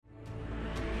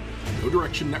No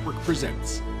Direction Network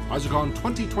presents PaizoCon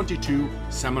 2022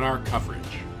 seminar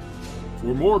coverage. For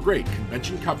more great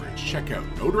convention coverage, check out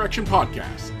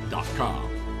NoDirectionPodcast.com.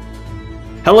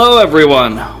 Hello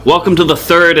everyone, welcome to the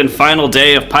third and final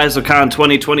day of PaizoCon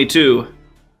 2022.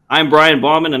 I'm Brian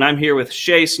Bauman and I'm here with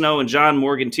Shay Snow and John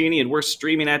Morgantini, and we're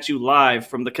streaming at you live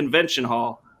from the convention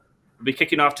hall. We'll be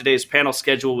kicking off today's panel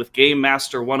schedule with Game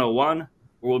Master 101,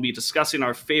 where we'll be discussing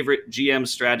our favorite GM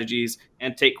strategies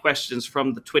and take questions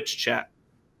from the Twitch chat.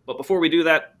 But before we do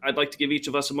that, I'd like to give each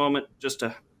of us a moment, just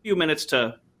a few minutes,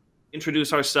 to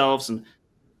introduce ourselves and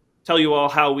tell you all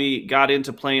how we got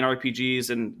into playing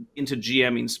RPGs and into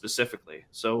GMing specifically.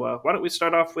 So why don't we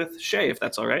start off with Shay, if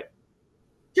that's all right?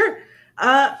 Sure.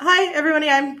 Hi, everybody.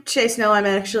 I'm Shay Snow. I'm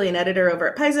actually an editor over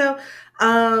at Paizo.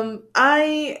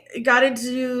 I got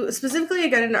into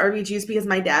RPGs because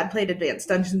my dad played Advanced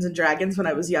Dungeons and Dragons when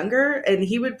I was younger, and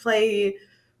he would play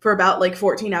for about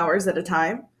 14 hours at a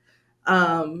time.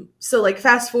 So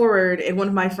fast forward, and one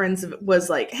of my friends was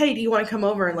like, "Hey, do you want to come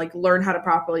over and learn how to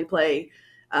properly play,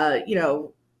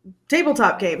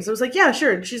 tabletop games?" I was like, "Yeah,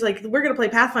 sure." And she's like, "We're gonna play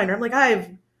Pathfinder." I'm like, "I've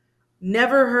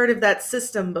never heard of that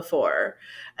system before."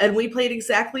 And we played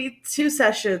exactly 2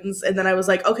 sessions, and then I was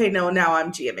like, "Okay, no, now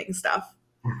I'm GMing stuff."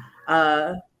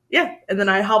 And then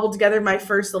I hobbled together my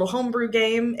first little homebrew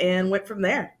game and went from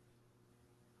there.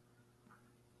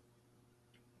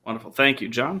 Wonderful. Thank you,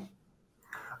 John.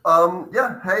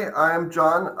 Hey, I'm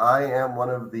John. I am one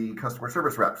of the customer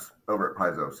service reps over at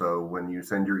Paizo. So when you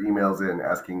send your emails in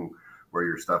asking where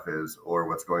your stuff is or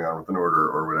what's going on with an order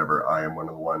or whatever, I am one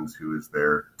of the ones who is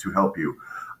there to help you.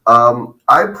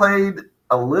 I played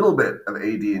a little bit of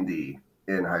AD&D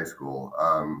in high school.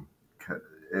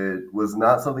 It was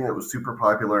not something that was super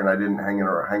popular, and I didn't hang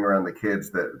around the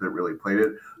kids that really played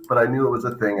it, but I knew it was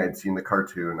a thing. I'd seen the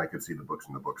cartoon. I could see the books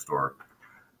in the bookstore.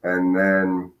 And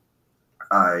then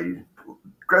I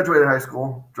graduated high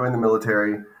school, joined the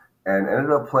military, and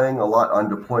ended up playing a lot on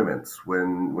deployments.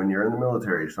 When you're in the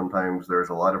military, sometimes there's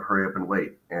a lot of hurry up and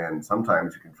wait, and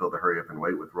sometimes you can fill the hurry up and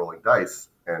wait with rolling dice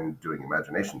and doing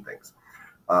imagination things.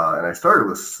 And I started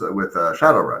with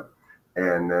Shadowrun,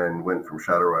 and then went from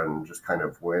Shadowrun, just kind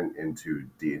of went into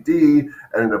D&D,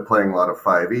 ended up playing a lot of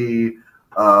 5e,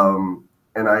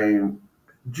 and I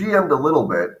GM'd a little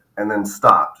bit and then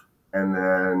stopped, and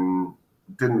then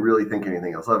didn't really think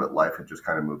anything else of it. Life had just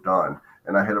kind of moved on.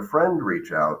 And I had a friend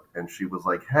reach out, and she was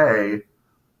like, "Hey,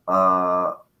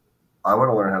 I want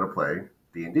to learn how to play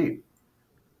D&D.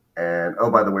 And, oh,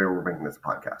 by the way, we're making this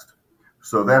podcast."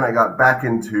 So then I got back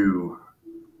into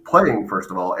playing,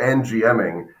 first of all, and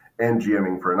GMing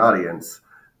for an audience,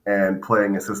 and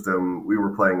playing a system. We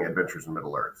were playing Adventures in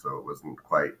Middle-earth, so it wasn't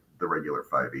quite the regular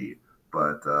 5e.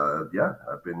 But,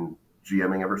 I've been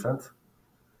GMing ever since.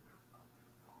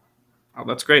 Oh,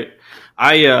 that's great.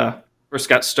 I first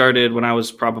got started when I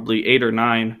was probably 8 or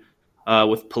 9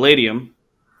 with Palladium,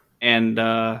 and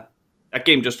that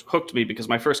game just hooked me because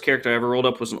my first character I ever rolled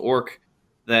up was an orc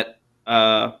that,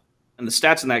 and the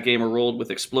stats in that game are rolled with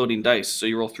exploding dice. So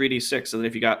you roll 3d6, and then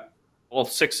if you got all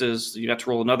 6s, you got to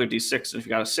roll another d6, and if you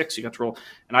got a 6, you got to roll.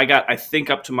 And I got, I think,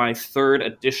 up to my 3rd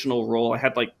additional roll. I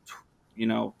had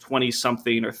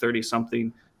 20-something or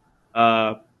 30-something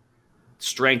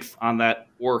strength on that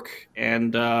orc,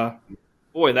 and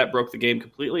boy, that broke the game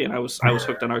completely, and I was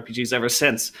hooked on RPGs ever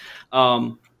since.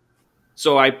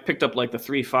 So I picked up the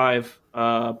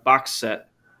 3.5 box set,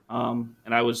 and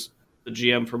I was the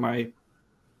GM for my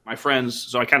friends,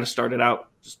 so I kind of started out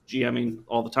just GMing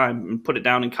all the time and put it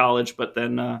down in college, but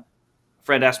then a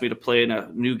friend asked me to play in a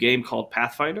new game called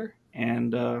Pathfinder,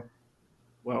 and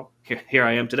here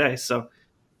I am today. So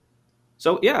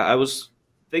yeah, I was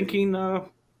thinking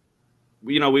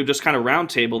we just kind of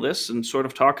roundtable this and sort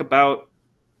of talk about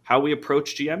how we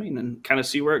approach GMing and kind of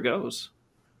see where it goes.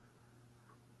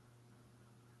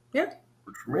 Yeah.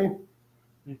 Works for me.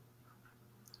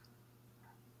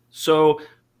 So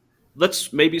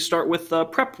let's maybe start with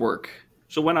prep work.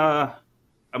 So when I'm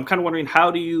kind of wondering,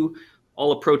 how do you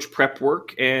all approach prep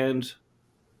work, and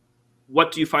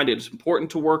what do you find it's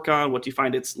important to work on? What do you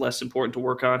find it's less important to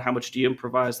work on? How much do you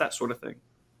improvise? That sort of thing.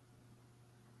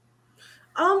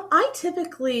 I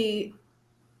typically,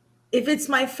 if it's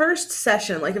my first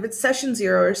session, if it's session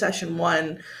 0 or session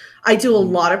 1, I do a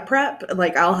lot of prep.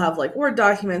 I'll have Word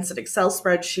documents and Excel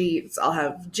spreadsheets. I'll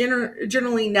have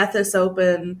generally Nethys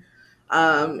open.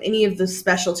 Any of the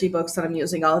specialty books that I'm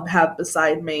using, I'll have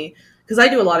beside me, because I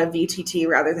do a lot of VTT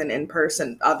rather than in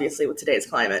person, obviously with today's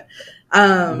climate.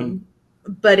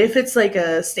 But if it's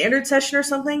a standard session or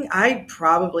something, I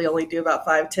probably only do about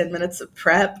 5-10 minutes of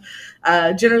prep.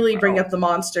 Generally bring up the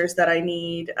monsters that I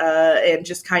need, and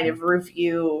just kind of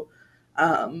review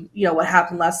what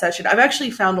happened last session. I've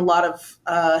actually found a lot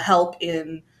of help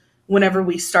in whenever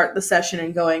we start the session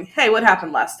and going, hey, what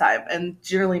happened last time? And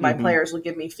generally my players will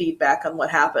give me feedback on what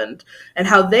happened and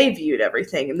how they viewed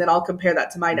everything. And then I'll compare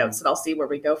that to my notes and I'll see where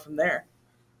we go from there.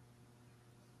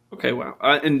 Okay, wow.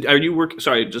 And are you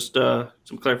just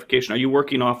some clarification. Are you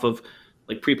working off of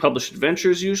like pre-published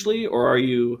adventures usually, or are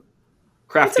you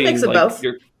crafting? It's a mix of both.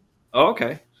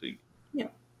 Okay. So yeah.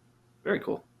 Very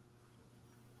cool.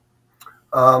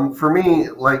 For me,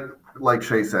 like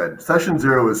Shay said, session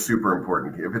 0 is super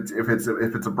important. If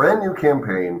it's a brand new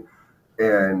campaign,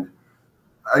 and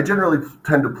I generally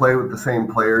tend to play with the same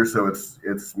players, so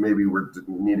it's maybe we're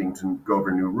needing to go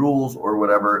over new rules or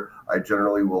whatever. I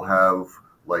generally will have,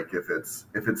 like, if it's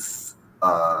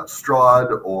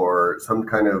Strahd or some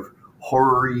kind of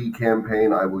horror-y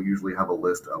campaign, I will usually have a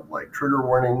list of like trigger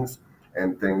warnings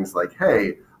and things like,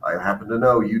 hey, I happen to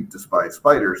know you despise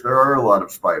spiders. There are a lot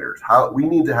of spiders. We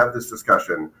need to have this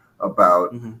discussion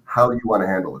about how you want to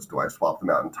handle this. Do I swap them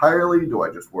out entirely? Do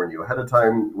I just warn you ahead of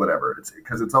time? Whatever. It's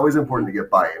because it's always important to get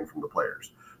buy-in from the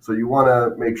players. So you want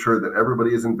to make sure that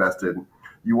everybody is invested.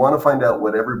 You want to find out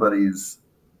what everybody's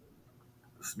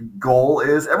goal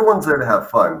is. Everyone's there to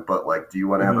have fun, but like, do you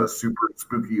want to have a super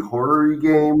spooky horror-y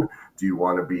game? Do you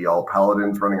want to be all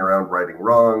paladins running around righting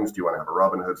wrongs? Do you want to have a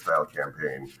Robin Hood style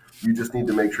campaign? You just need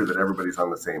to make sure that everybody's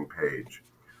on the same page.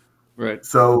 Right.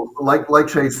 So like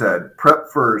Shay said, prep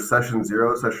for session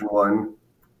 0, session 1,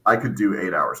 I could do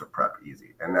 8 hours of prep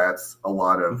easy. And that's a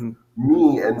lot of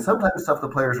me and sometimes stuff the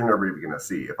players are never even going to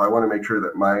see. If I want to make sure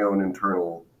that my own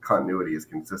internal continuity is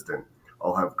consistent,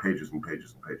 I'll have pages and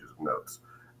pages and pages of notes.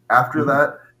 After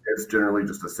that, it's generally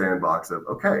just a sandbox of,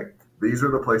 okay, these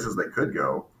are the places they could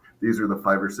go. These are the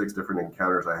 5 or 6 different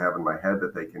encounters I have in my head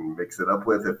that they can mix it up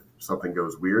with if something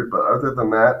goes weird. But other than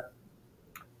that,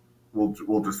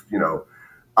 we'll just,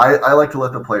 I like to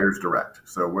let the players direct.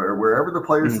 So wherever the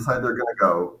players decide they're going to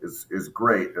go is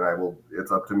great. And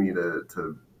it's up to me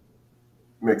to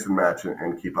mix and match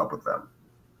and keep up with them.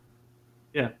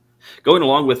 Yeah. Going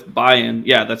along with buy-in,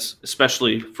 yeah, that's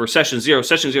especially for session 0.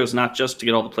 Session 0 is not just to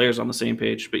get all the players on the same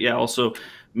page, but yeah, also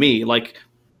me. Like,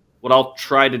 what I'll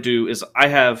try to do is I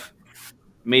have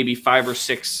maybe 5 or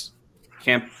 6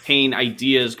 campaign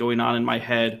ideas going on in my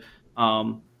head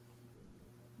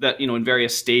that, in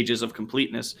various stages of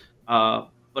completeness.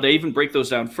 But I even break those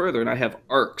down further, and I have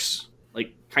arcs,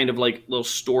 like kind of like little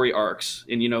story arcs.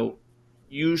 And,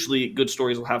 usually good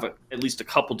stories will have at least a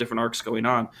couple different arcs going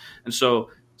on. And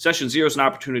so session 0 is an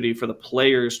opportunity for the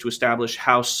players to establish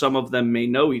how some of them may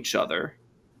know each other.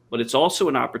 But it's also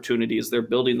an opportunity as they're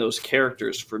building those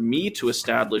characters for me to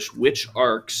establish which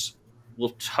arcs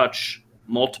will touch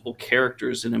multiple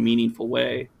characters in a meaningful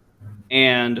way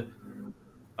and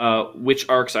which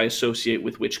arcs I associate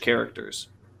with which characters.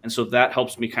 And so that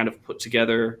helps me kind of put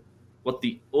together what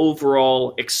the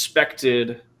overall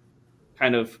expected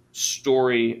kind of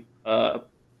story,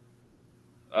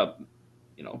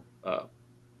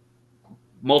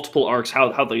 multiple arcs,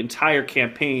 how the entire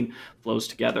campaign flows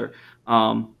together.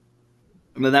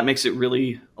 And then that makes it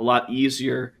really a lot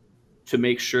easier to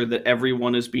make sure that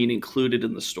everyone is being included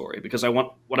in the story. Because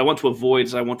what I want to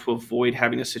avoid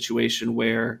having a situation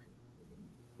where,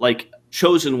 like,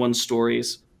 Chosen One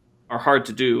stories are hard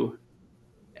to do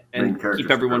and keep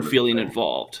everyone feeling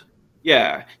involved.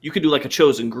 Yeah, you could do like a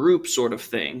chosen group sort of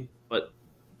thing, but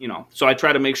so I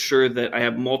try to make sure that I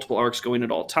have multiple arcs going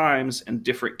at all times, and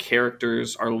different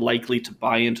characters are likely to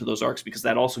buy into those arcs, because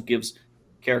that also gives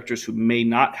characters who may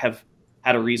not have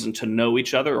had a reason to know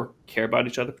each other or care about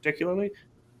each other particularly,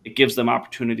 it gives them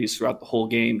opportunities throughout the whole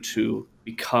game to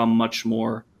become much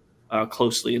more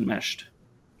closely enmeshed.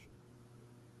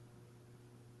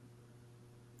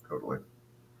 Totally.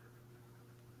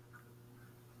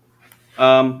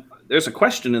 There's a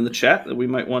question in the chat that we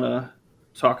might want to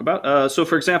talk about. So,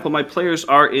 for example, my players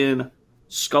are in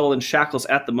Skull and Shackles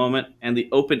at the moment, and the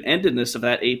open-endedness of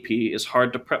that AP is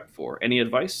hard to prep for. Any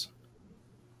advice?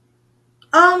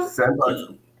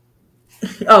 Sandbox.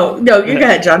 Oh, no, you go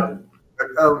ahead, John.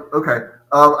 Oh, okay.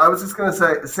 I was just going to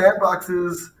say,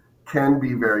 sandboxes can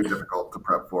be very difficult to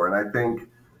prep for, and I think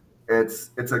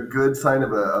it's a good sign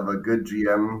of a good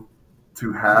GM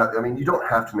to have. I mean, you don't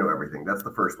have to know everything. That's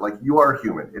the first. Like, you are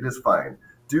human. It is fine.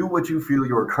 Do what you feel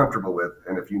you are comfortable with,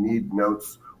 and if you need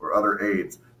notes or other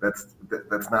aids, that's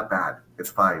not bad. It's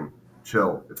fine.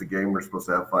 Chill. It's a game. We're supposed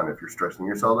to have fun. If you're stressing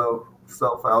yourself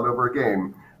out over a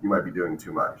game, you might be doing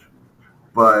too much.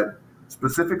 But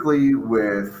specifically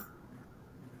with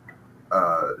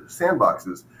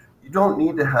sandboxes, you don't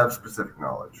need to have specific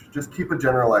knowledge. Just keep a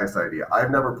generalized idea.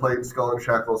 I've never played Skull and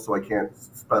Shackles, so I can't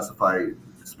specify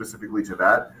specifically to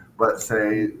that. But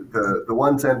say the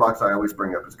one sandbox I always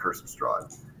bring up is Curse of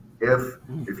Strahd.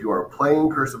 If you are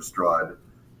playing Curse of Strahd,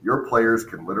 your players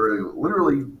can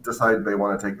literally decide they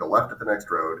want to take the left at the next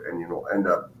road, and you'll end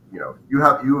up, you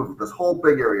have this whole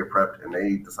big area prepped, and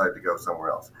they decide to go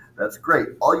somewhere else. That's great.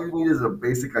 All you need is a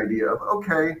basic idea of,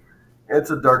 okay,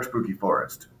 it's a dark, spooky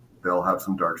forest. They'll have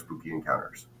some dark, spooky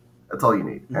encounters. That's all you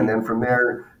need. And then from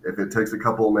there, if it takes a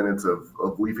couple of minutes of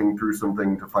leafing through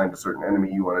something to find a certain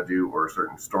enemy you want to do or a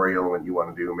certain story element you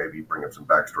want to do, maybe bring up some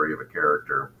backstory of a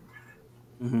character.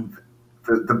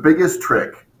 The biggest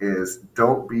trick is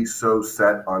don't be so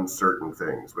set on certain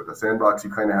things. With a sandbox, you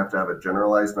kind of have to have a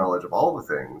generalized knowledge of all the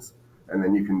things, and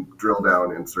then you can drill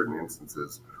down in certain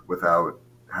instances without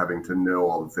having to know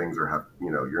all the things or have,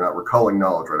 you're not recalling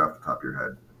knowledge right off the top of your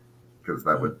head, because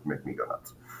that would make me go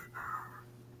nuts.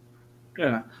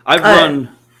 Yeah, I've run.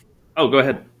 Oh, go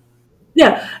ahead.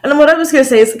 Yeah, and what I was going to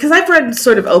say is, because I've read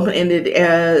sort of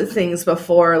open-ended things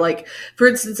before, like, for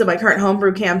instance, in my current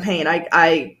homebrew campaign,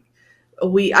 I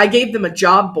gave them a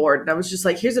job board, and I was just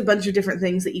like, here's a bunch of different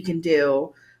things that you can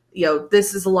do.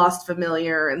 This is a lost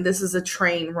familiar, and this is a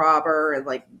train robber, and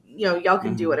y'all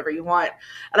can do whatever you want.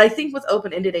 And I think with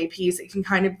open-ended APs, it can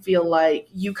kind of feel like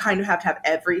you kind of have to have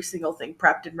every single thing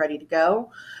prepped and ready to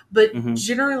go. But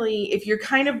generally, if you're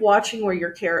kind of watching where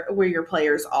your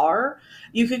players are,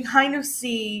 you can kind of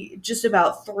see just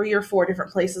about 3 or 4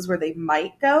 different places where they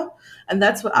might go, and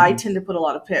that's what I tend to put a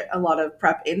lot of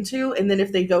prep into. And then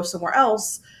if they go somewhere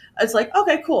else, it's like,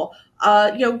 okay, cool.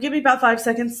 Give me about 5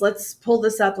 seconds. Let's pull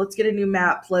this up. Let's get a new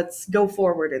map. Let's go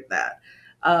forward in that.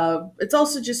 It's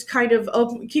also just kind of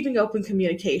keeping open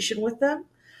communication with them,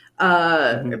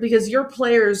 because your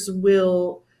players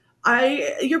will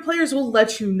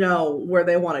let you know where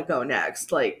they want to go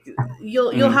next. Like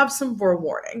you'll have some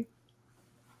forewarning.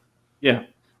 Yeah.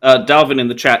 Dalvin in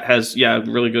the chat has, a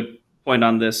really good point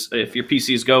on this. If your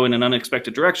PCs go in an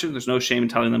unexpected direction, there's no shame in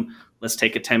telling them, let's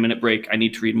take a 10-minute break. I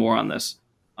need to read more on this.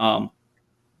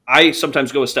 I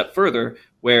sometimes go a step further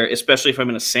where, especially if I'm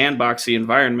in a sandboxy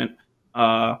environment,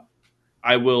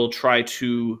 I will try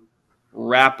to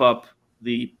wrap up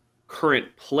the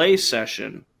current play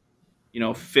session,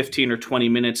 15 or 20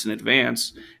 minutes in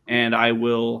advance, and I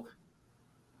will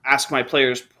ask my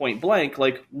players point blank,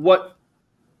 like, what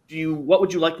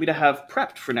would you like me to have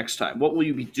prepped for next time? What will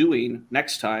you be doing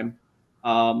next time?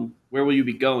 Where will you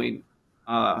be going?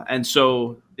 And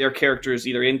so their characters,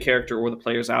 either in character or the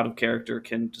players out of character,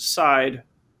 can decide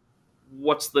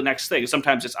what's the next thing.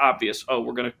 Sometimes it's obvious,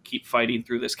 we're going to keep fighting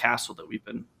through this castle that we've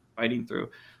been fighting through.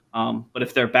 But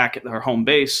if they're back at their home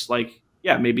base,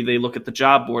 maybe they look at the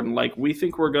job board and we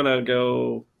think we're going to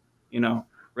go,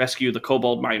 rescue the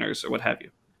kobold miners or what have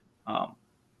you.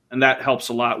 And that helps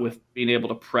a lot with being able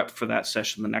to prep for that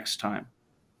session the next time.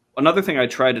 Another thing I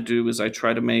try to do is I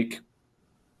try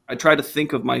to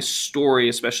think of my story,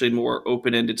 especially in more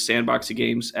open-ended sandboxy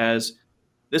games, as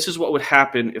this is what would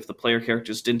happen if the player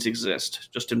characters didn't exist,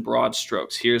 just in broad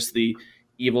strokes. Here's the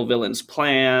evil villain's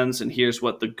plans, and here's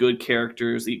what the good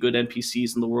characters, the good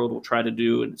NPCs in the world will try to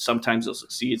do, and sometimes they'll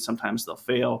succeed, sometimes they'll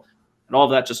fail. And all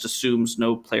of that just assumes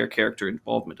no player character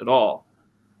involvement at all.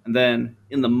 And then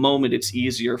in the moment, it's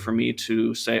easier for me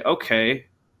to say, okay,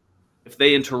 if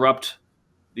they interrupt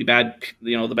the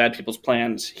bad people's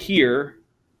plans here's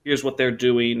what they're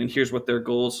doing, and here's what their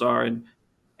goals are, and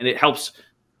it helps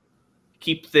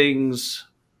keep things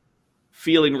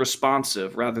feeling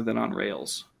responsive rather than on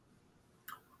rails.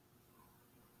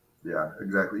 Yeah,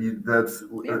 exactly.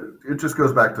 It just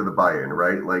goes back to the buy-in,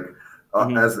 right?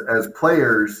 As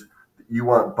players, you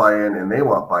want buy-in and they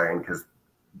want buy-in because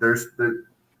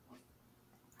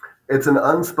it's an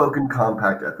unspoken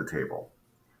compact at the table.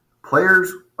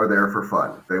 Players are there for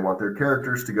fun. They want their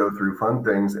characters to go through fun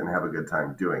things and have a good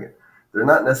time doing it. They're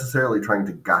not necessarily trying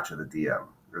to gotcha the DM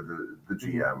or the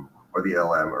GM or the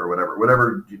LM or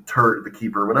whatever the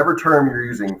keeper, whatever term you're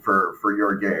using for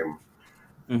your game.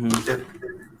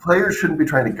 Players shouldn't be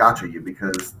trying to gotcha you,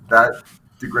 because that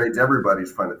degrades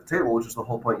everybody's fun at the table, which is the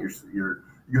whole point.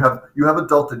 You have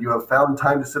adulted. You have found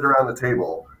time to sit around the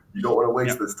table. You don't want to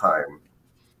waste this time.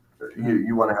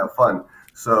 You want to have fun.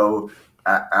 So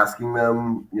asking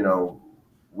them,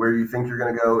 where you think you're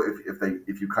going to go,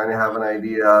 if you kind of have an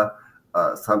idea.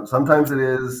 Sometimes it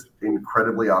is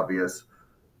incredibly obvious,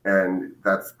 and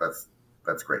that's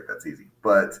great. That's easy.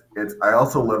 But I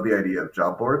also love the idea of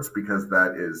job boards, because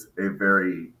that is a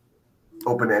very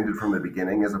open-ended from the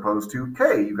beginning, as opposed to,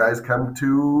 okay, you guys come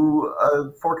to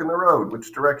a fork in the road.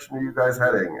 Which direction are you guys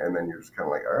heading? And then you're just kind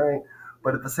of all right.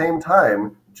 But at the same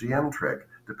time, GM trick,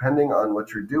 depending on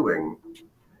what you're doing,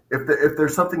 if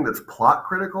there's something that's plot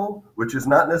critical, which is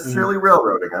not necessarily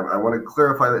railroading, I want to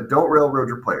clarify that don't railroad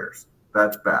your players.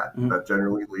 That's bad. That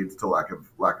generally leads to lack of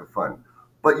fun.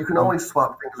 But you can always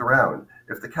swap things around.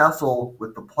 If the castle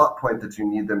with the plot point that you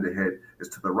need them to hit is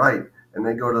to the right, and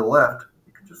they go to the left,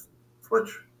 you can just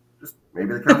switch. Just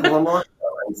maybe the castle on the left,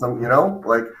 and some,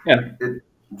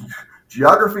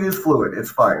 geography is fluid.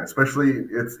 It's fine, especially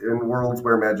it's in worlds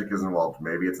where magic is involved.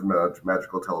 Maybe it's a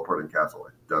magical teleporting castle.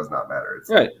 It does not matter. It's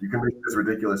right. You can make it as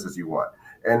ridiculous as you want.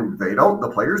 And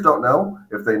the players don't know.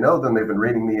 If they know, then they've been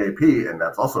reading the AP, and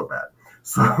that's also bad.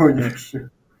 So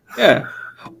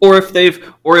Or if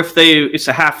it's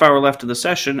a half hour left of the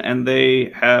session and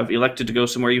they have elected to go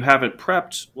somewhere you haven't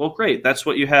prepped, well, great. That's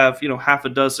what you have, half a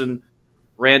dozen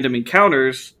random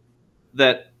encounters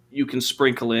that you can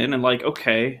sprinkle in and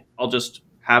okay, I'll just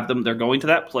have them. They're going to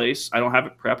that place. I don't have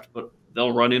it prepped, but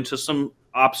they'll run into some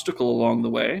obstacle along the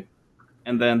way.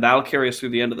 And then that'll carry us through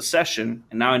the end of the session.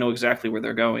 And now I know exactly where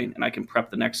they're going and I can prep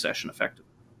the next session effectively.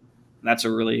 And that's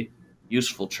a really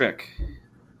useful trick.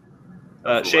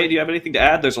 Shay, do you have anything to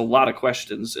add? There's a lot of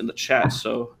questions in the chat,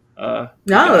 so...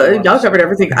 No, y'all covered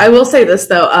everything. I will say this,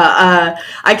 though.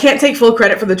 I can't take full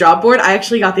credit for the job board. I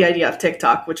actually got the idea of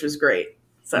TikTok, which was great.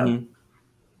 So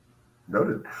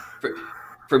Noted.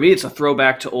 For me, it's a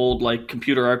throwback to old,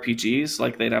 computer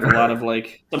RPGs. They'd have a lot of,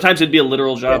 sometimes it'd be a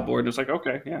literal job board. It's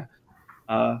okay,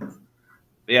 yeah.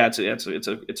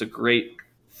 It's a great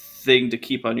thing to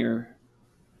keep in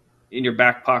your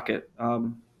back pocket.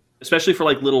 Especially for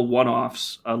little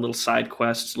one-offs, little side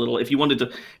quests, if you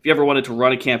ever wanted to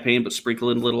run a campaign but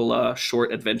sprinkle in little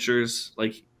short adventures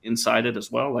inside it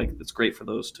as well, it's great for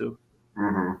those too.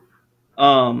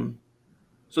 Mm-hmm.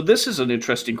 So this is an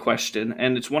interesting question,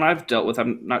 and it's one I've dealt with.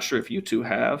 I'm not sure if you two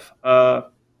have.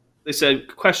 They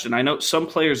said, question, I note some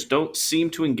players don't seem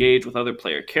to engage with other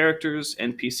player characters,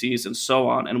 NPCs, and so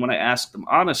on, and when I ask them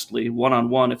honestly,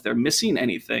 one-on-one, if they're missing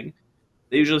anything,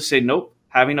 they usually say, nope,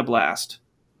 having a blast.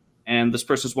 And this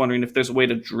person's wondering if there's a way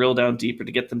to drill down deeper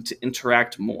to get them to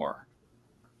interact more.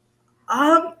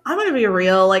 I'm going to be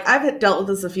real. I've dealt with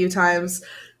this a few times.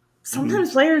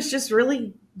 Sometimes players just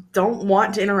really don't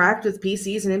want to interact with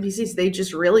PCs and NPCs. They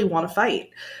just really want to fight.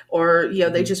 Or,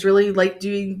 they just really like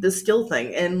doing the skill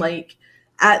thing. And,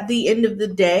 at the end of the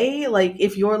day,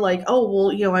 if you're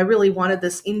I really wanted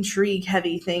this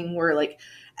intrigue-heavy thing where,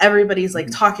 everybody's,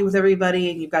 talking with everybody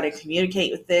and you've got to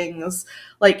communicate with things,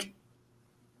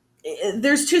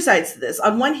 there's two sides to this.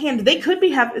 On one hand, they could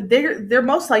be they're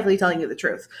most likely telling you the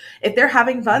truth. If they're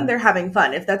having fun, they're having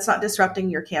fun. If that's not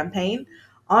disrupting your campaign,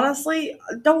 honestly,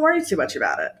 don't worry too much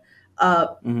about it.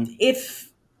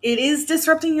 If it is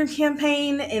disrupting your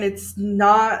campaign and it's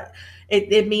not,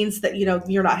 it means that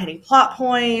you're not hitting plot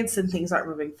points and things aren't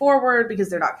moving forward because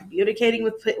they're not communicating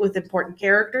with important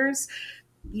characters.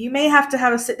 You may have to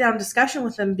have a sit down discussion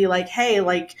with them and be hey,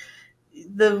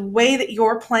 the way that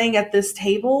you're playing at this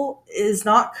table is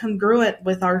not congruent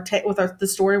with the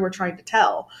story we're trying to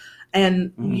tell.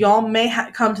 And y'all may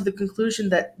come to the conclusion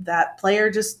that player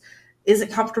just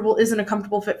isn't a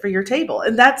comfortable fit for your table.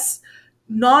 And it's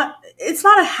not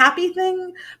a happy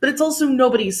thing, but it's also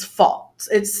nobody's fault.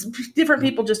 It's different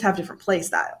people just have different play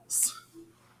styles.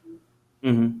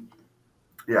 Mm-hmm.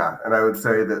 Yeah, and I would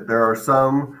say that there are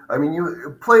some.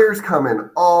 Players come in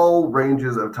all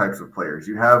ranges of types of players.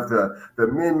 You have the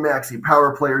min-maxy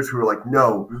power players who are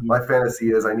no, my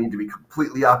fantasy is I need to be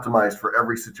completely optimized for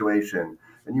every situation.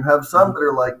 And you have some that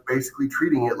are basically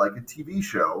treating it like a TV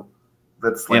show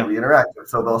that's slightly interactive.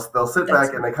 So they'll sit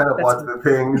back and they kind of watch the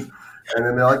things, and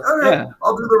then they're okay,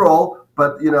 I'll do the role.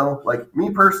 But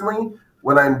me personally,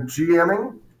 when I'm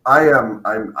GMing, I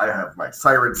have my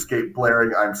Sirenscape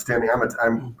blaring.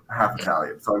 I'm half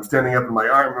Italian, so I'm standing up in my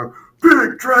arm.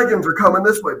 Big dragons are coming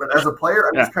this way. But as a player,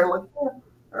 I'm just kind of all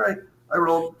right, I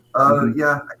rolled. I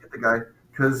get the guy,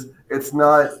 because it's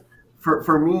not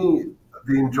for me.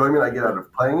 The enjoyment I get out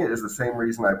of playing it is the same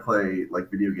reason I play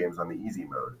video games on the easy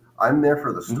mode. I'm there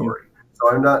for the story. So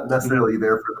I'm not necessarily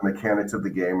there for the mechanics of the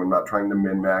game. I'm not trying to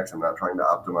min-max. I'm not trying to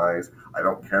optimize. I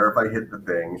don't care if I hit the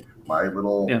thing. My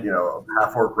little,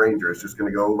 half-orc ranger is just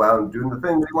going to go around doing the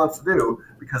thing that he wants to do,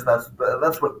 because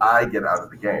that's what I get out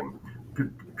of the game.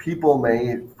 People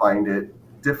may find it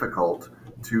difficult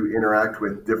to interact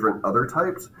with different other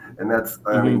types, and that's,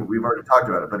 we've already talked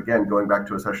about it, but again, going back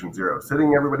to a session 0,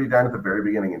 sitting everybody down at the very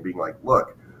beginning and being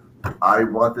look, I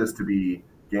want this to be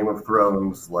Game of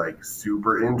Thrones,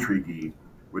 super intriguey,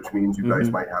 which means you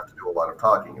guys might have to do a lot of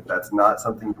talking. If that's not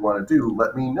something you want to do,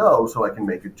 let me know so I can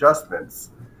make adjustments,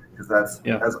 because that's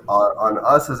as on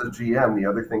us as a GM. The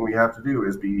other thing we have to do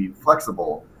is be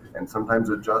flexible and sometimes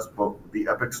adjust both the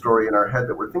epic story in our head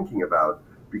that we're thinking about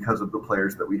because of the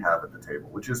players that we have at the table,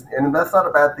 and that's not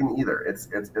a bad thing either.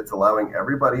 It's allowing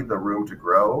everybody the room to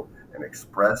grow and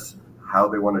express how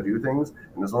they want to do things,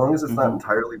 and as long as it's not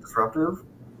entirely disruptive.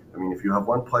 I mean, if you have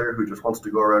one player who just wants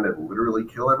to go around and literally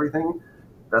kill everything,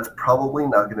 that's probably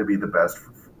not going to be the best,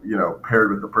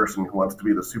 paired with the person who wants to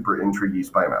be the super intriguey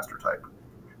spy master type.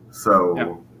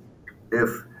 So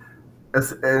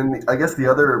and I guess the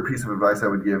other piece of advice I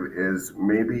would give is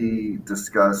maybe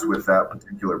discuss with that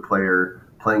particular player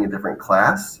playing a different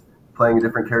class, playing a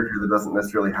different character that doesn't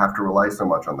necessarily have to rely so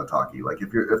much on the talkie. Like if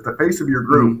the face of your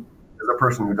group is a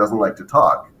person who doesn't like to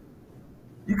talk,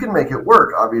 you can make it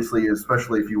work, obviously,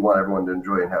 especially if you want everyone to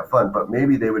enjoy and have fun, but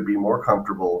maybe they would be more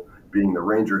comfortable being the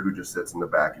ranger who just sits in the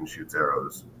back and shoots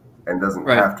arrows and doesn't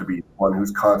have to be one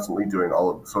who's constantly doing all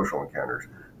of the social encounters.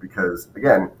 Because,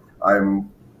 again,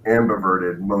 I'm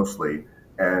ambiverted mostly,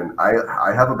 and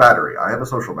I have a battery. I have a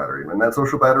social battery. When that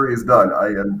social battery is done, I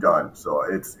am done. So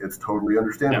it's totally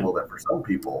understandable that for some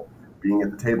people, being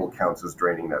at the table counts as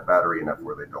draining that battery enough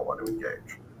where they don't want to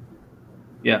engage.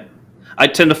 Yeah. I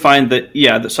tend to find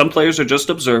that some players are just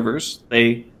observers.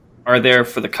 They are there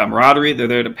for the camaraderie. They're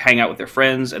there to hang out with their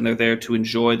friends, and they're there to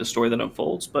enjoy the story that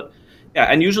unfolds. But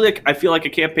and usually I feel like a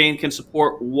campaign can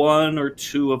support one or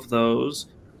two of those,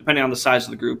 depending on the size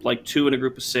of the group. Like 2 in a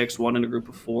group of 6, 1 in a group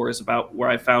of 4 is about where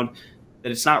I found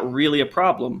that it's not really a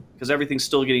problem because everything's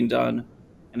still getting done,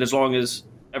 and as long as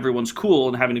everyone's cool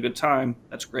and having a good time,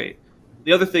 that's great.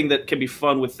 The other thing that can be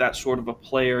fun with that sort of a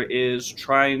player is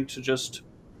trying to just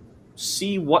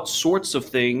see what sorts of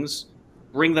things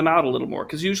bring them out a little more,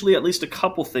 because usually at least a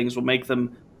couple things will make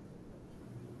them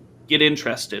get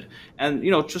interested, and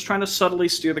just trying to subtly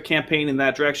steer the campaign in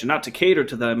that direction, not to cater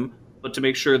to them, but to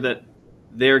make sure that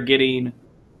they're getting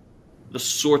the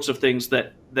sorts of things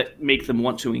that make them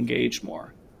want to engage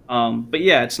more. But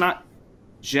it's not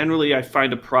generally, I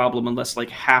find, a problem unless like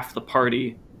half the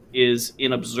party is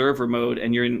in observer mode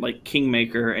and you're in like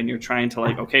Kingmaker and you're trying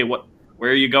to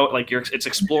where you go, like it's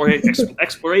exploration.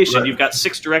 Right. You've got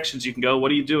 6 directions you can go. What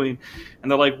are you doing?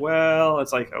 And they're like, well,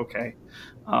 it's like, okay.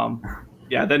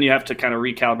 Then you have to kind of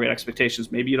recalibrate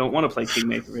expectations. Maybe you don't want to play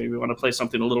Kingmaker. Maybe you want to play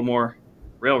something a little more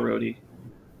railroady.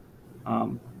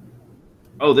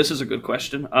 This is a good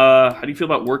question. How do you feel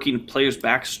about working players'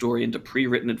 backstory into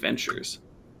pre-written adventures?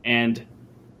 And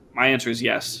my answer is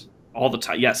yes, all the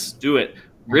time. Yes, do it.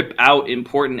 Rip out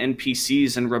important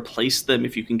NPCs and replace them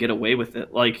if you can get away with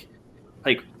it. Like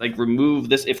remove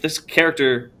this. If this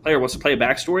player wants to play a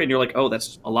backstory and you're like, oh,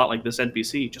 that's a lot like this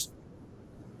NPC, just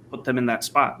put them in that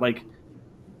spot. Like,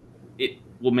 it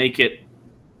will make it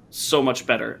so much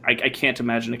better. I can't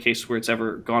imagine a case where it's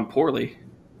ever gone poorly.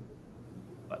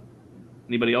 But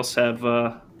anybody else have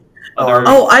other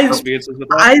experiences with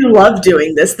that? I love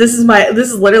doing this. This is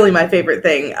literally my favorite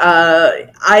thing.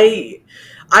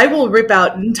 I will rip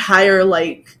out entire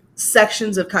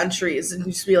sections of countries and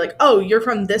just be like, oh, you're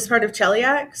from this part of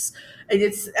Cheliax, and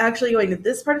it's actually going to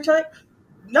this part of Cheliax.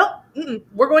 Nope,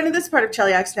 we're going to this part of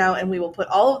Cheliax now, and we will put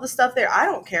all of the stuff there. I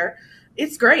don't care.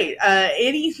 It's great.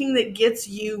 Anything that gets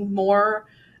you more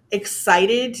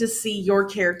excited to see your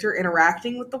character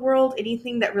interacting with the world,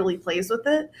 anything that really plays with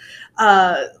it.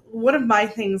 One of my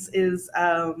things is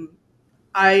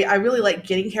I really like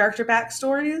getting character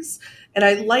backstories, and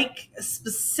I like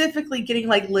specifically getting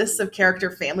lists of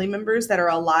character family members that are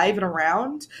alive and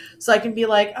around, so I can be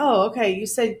like, oh, okay, you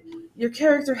said your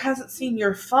character hasn't seen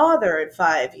your father in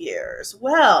 5 years.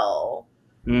 Well,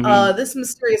 this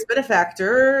mysterious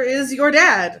benefactor is your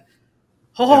dad.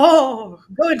 Go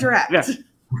interact. Yeah.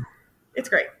 It's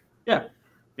great. Yeah,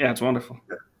 it's wonderful.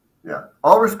 Yeah.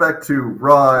 All respect to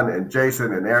Ron and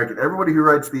Jason and Eric and everybody who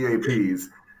writes the APs.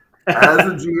 As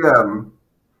a GM,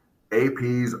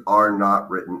 APs are not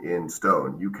written in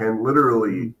stone. You can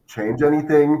literally change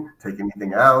anything, take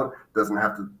anything out. Doesn't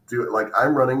have to do it. Like,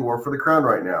 I'm running War for the Crown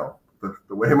right now.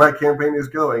 The way my campaign is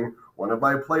going, one of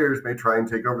my players may try and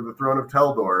take over the throne of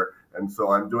Teldor, and so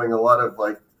I'm doing a lot of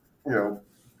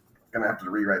gonna have to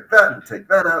rewrite that and take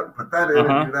that out and put that in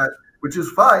and do that, which is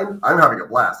fine. I'm having a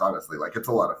blast, honestly. It's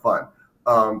a lot of fun.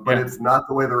 But it's not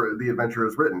the way the adventure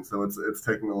is written, so it's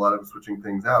taking a lot of switching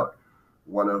things out.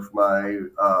 One of my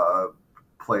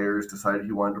players decided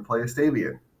he wanted to play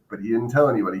Estavian, but he didn't tell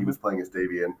anybody he was playing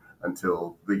Estavian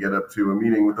until they get up to a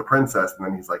meeting with the princess, and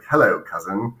then he's like, hello,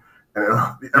 cousin. And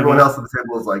everyone else at the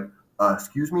table is like,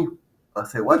 excuse me,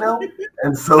 say what now?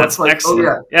 And so that's it's excellent.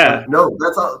 Oh yeah. No,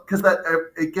 that's all, because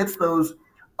it gets those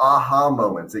aha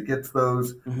moments. It gets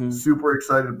those super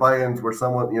excited buy-ins where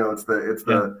someone, it's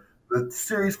the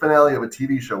series finale of a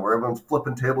TV show where everyone's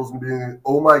flipping tables and being,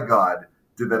 oh my God,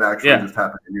 did that actually just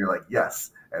happen? And you're like,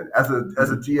 yes. And as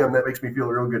a GM, that makes me feel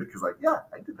real good because, like, yeah,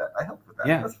 I did that. I helped with that.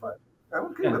 That's fine. I'm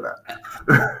okay with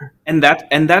that.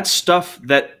 and that's stuff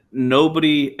that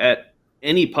nobody at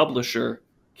any publisher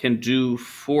can do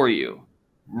for you.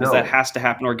 Because that has to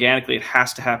happen organically. It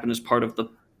has to happen as part of the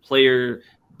player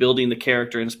building the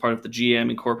character and as part of the GM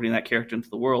incorporating that character into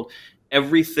the world.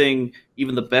 Everything,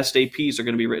 even the best APs, are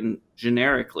going to be written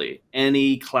generically.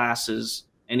 Any classes,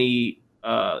 any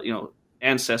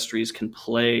ancestries can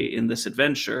play in this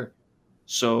adventure.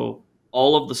 So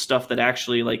all of the stuff that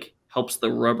actually like helps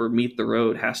the rubber meet the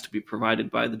road has to be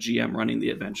provided by the GM running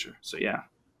the adventure. So yeah,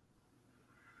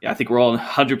 I think we're all in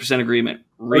 100% agreement.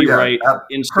 Rewrite,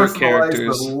 insert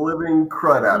characters, the living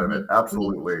crud out of it.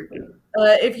 Absolutely.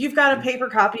 If you've got a paper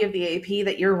copy of the AP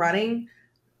that you're running,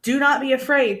 do not be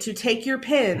afraid to take your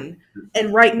pen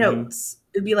and write notes.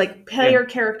 It'd be like, player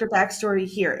character backstory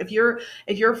here. If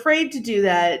you're afraid to do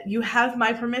that, you have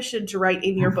my permission to write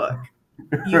in your book.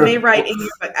 You may write in your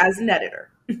book as an editor.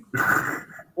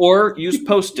 Or use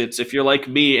Post-its if you're like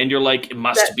me and you're like, it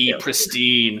must be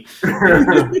pristine.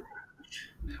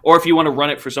 Or if you want to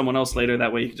run it for someone else later,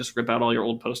 that way you can just rip out all your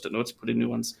old Post-it notes, put in new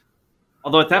ones.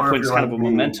 Although at that point, it's kind of a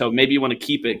memento. Maybe you want to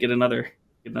keep it, get another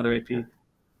AP.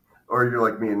 Or you're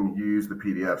like me and you use the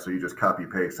PDF, so you just copy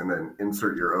paste and then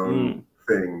insert your own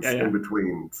things in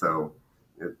between. So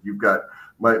you've got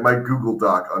my Google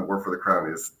Doc on War for the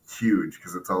Crown is huge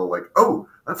because it's all like, oh,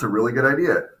 that's a really good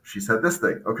idea. She said this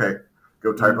thing. Okay,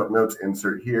 go type up notes,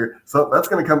 insert here. So that's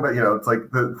going to come back. It's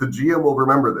like the GM will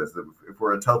remember this. If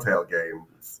we're a Telltale game,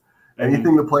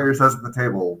 anything the player says at the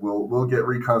table will get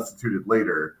reconstituted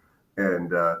later.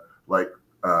 And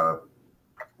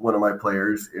one of my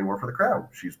players in War for the Crown,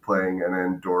 she's playing an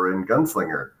Andorran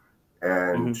gunslinger,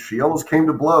 and she almost came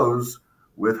to blows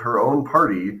with her own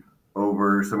party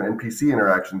over some NPC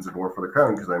interactions in War for the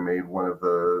Crown because I made one of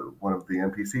the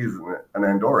NPCs an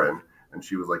Andorran, and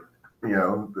she was like,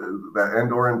 that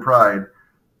Andorran pride.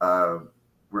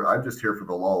 I'm just here for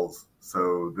the lulz.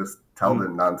 So this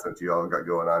Taldan nonsense you all got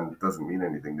going on doesn't mean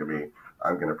anything to me.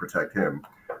 I'm going to protect him.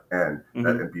 And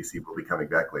that NPC will be coming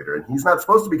back later. And he's not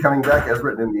supposed to be coming back as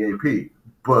written in the AP,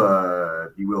 but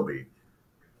he will be.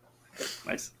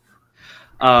 Nice.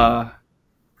 I've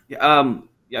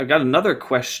got another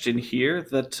question here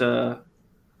that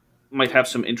might have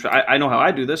some interest. I know how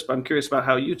I do this, but I'm curious about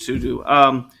how you two do.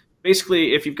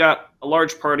 Basically, if you've got a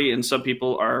large party and some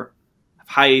people have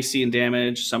high AC and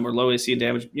damage, some are low AC and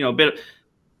damage, a bit of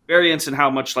variance in how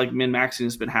much like min-maxing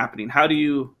has been happening. How do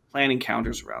you plan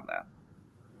encounters around that?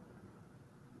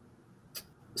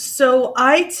 So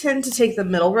I tend to take the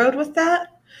middle road with that.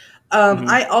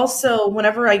 I also,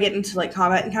 whenever I get into like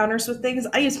combat encounters with things,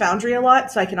 I use Foundry a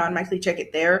lot, so I can automatically check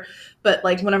it there. But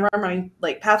like whenever I'm running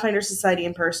like Pathfinder Society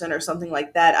in person or something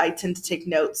like that, I tend to take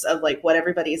notes of like what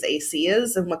everybody's AC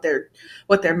is and what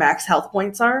their max health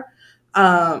points are.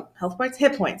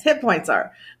 Hit points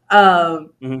are.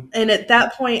 And at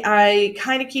that point, I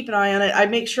kind of keep an eye on it. I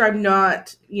make sure I'm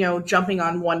not, jumping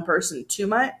on one person too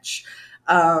much.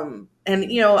 I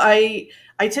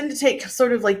tend to take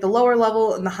sort of like the lower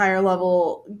level and the higher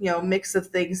level, mix of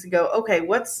things and go, okay,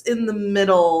 what's in the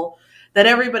middle that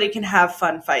everybody can have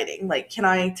fun fighting? Like, can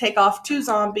I take off 2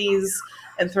 zombies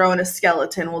and throw in a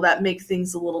skeleton? Will that make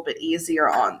things a little bit easier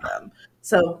on them?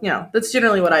 So, that's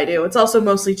generally what I do. It's also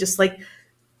mostly just like,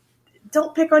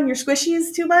 don't pick on your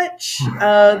squishies too much.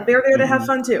 They're there to have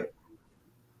fun too.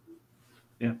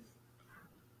 Yeah.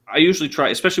 I usually try,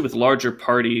 especially with larger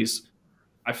parties,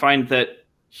 I find that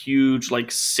huge like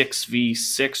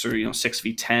 6v6 or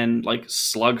 6v10 like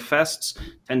slugfests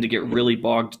tend to get really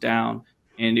bogged down.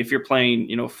 And if you're playing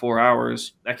 4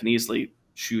 hours, that can easily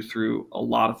chew through a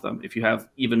lot of them if you have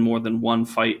even more than one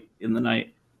fight in the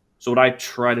night. So what I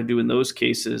try to do in those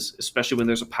cases, especially when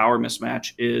there's a power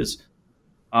mismatch, is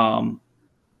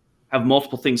have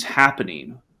multiple things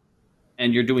happening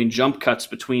and you're doing jump cuts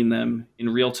between them in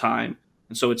real time.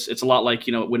 And so it's a lot like,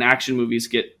 when action movies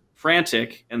get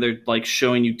frantic and they're like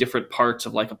showing you different parts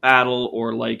of like a battle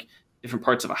or like different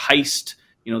parts of a heist.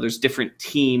 There's different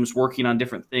teams working on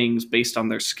different things based on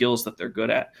their skills that they're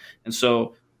good at. And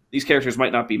so these characters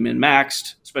might not be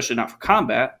min-maxed, especially not for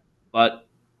combat, but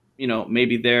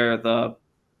maybe they're the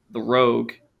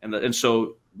rogue. And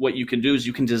so what you can do is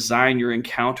you can design your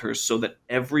encounters so that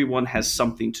everyone has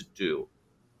something to do.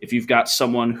 If you've got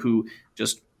someone who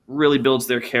just really builds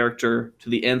their character to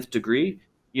the nth degree,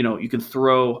 you can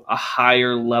throw a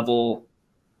higher level,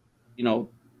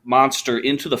 monster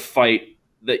into the fight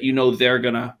that they're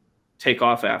gonna take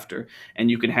off after.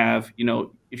 And you can have,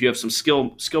 if you have some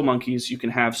skill monkeys, you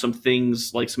can have some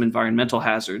things like some environmental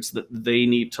hazards that they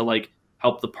need to like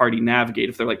help the party navigate.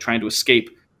 If they're like trying to escape,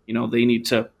 they need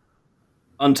to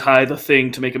untie the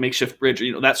thing to make a makeshift bridge,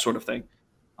 or, that sort of thing.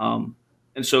 And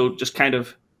so just kind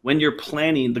of when you're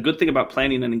planning, the good thing about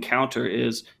planning an encounter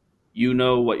is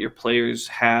what your players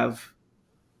have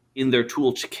in their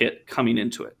toolkit coming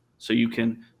into it. So you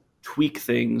can tweak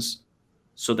things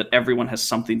so that everyone has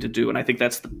something to do. And I think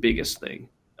that's the biggest thing.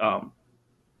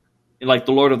 In like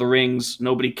The Lord of the Rings,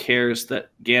 nobody cares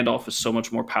that Gandalf is so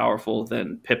much more powerful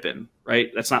than Pippin,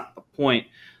 right? That's not the point.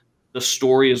 The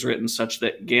story is written such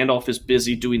that Gandalf is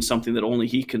busy doing something that only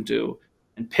he can do,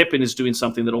 and Pippin is doing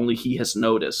something that only he has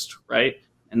noticed, right?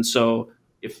 And so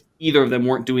if either of them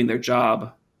weren't doing their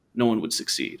job, no one would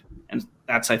succeed. And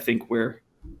that's, I think, where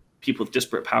people with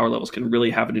disparate power levels can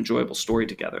really have an enjoyable story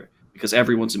together, because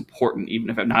everyone's important, even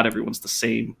if not everyone's the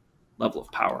same level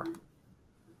of power.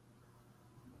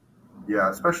 Yeah,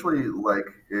 especially like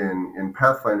in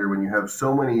Pathfinder, when you have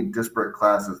so many disparate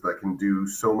classes that can do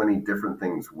so many different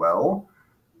things well,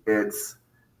 it's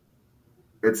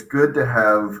good to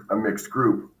have a mixed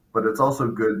group, but it's also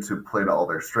good to play to all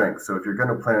their strengths. So if you're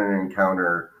going to plan an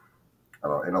encounter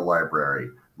in a library,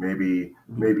 maybe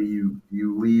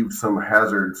you leave some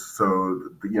hazards so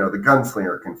the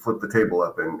gunslinger can flip the table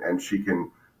up and she can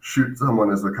shoot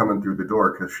someone as they're coming through the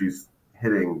door because she's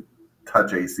hitting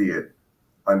touch AC at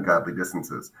ungodly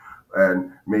distances.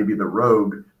 And maybe the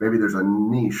rogue, maybe there's a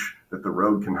niche that the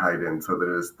rogue can hide in, so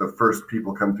that as the first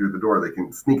people come through the door, they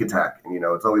can sneak attack. And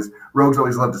rogues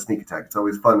always love to sneak attack. It's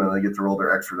always fun when they get to roll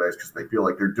their extra dice because they feel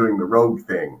like they're doing the rogue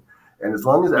thing. And as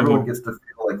long as everyone gets to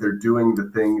feel like they're doing the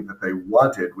thing that they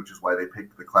wanted, which is why they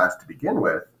picked the class to begin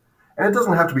with, and it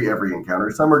doesn't have to be every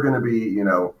encounter. Some are going to be,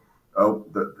 the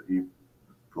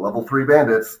level 3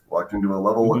 bandits walked into a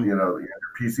level, your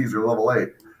PCs are level 8.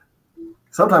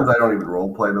 Sometimes I don't even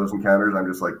role play those encounters. I'm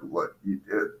just like, look,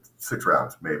 6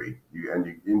 rounds maybe,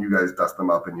 you guys dust them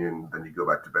up, and then you go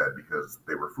back to bed because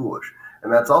they were foolish.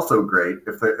 And that's also great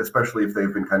especially if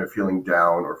they've been kind of feeling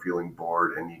down or feeling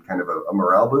bored and need kind of a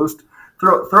morale boost.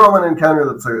 Throw them an encounter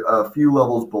that's a few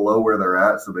levels below where they're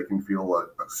at, so they can feel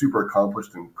super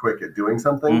accomplished and quick at doing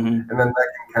something, and then that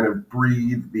can kind of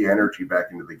breathe the energy back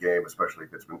into the game, especially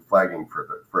if it's been flagging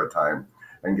for a time,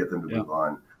 and get them to move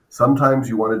on. Sometimes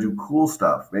you want to do cool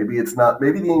stuff. Maybe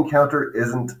the encounter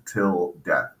isn't till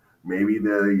death. Maybe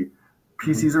the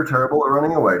PCs are terrible at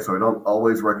running away, so I don't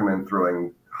always recommend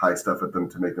throwing high stuff at them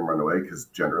to make them run away, because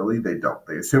generally they don't.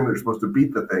 They assume they're supposed to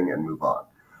beat the thing and move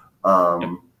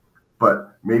on.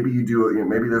 But maybe you do.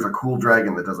 Maybe there's a cool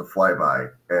dragon that does a flyby,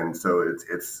 and so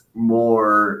it's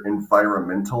more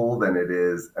environmental than it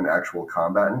is an actual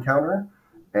combat encounter.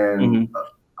 And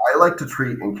I like to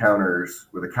treat encounters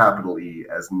with a capital E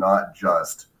as not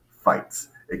just fights.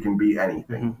 It can be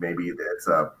anything. Maybe it's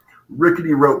a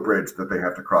rickety rope bridge that they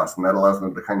have to cross, and that allows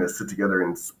them to kind of sit together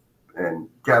and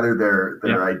gather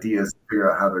their ideas,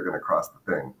 figure out how they're going to cross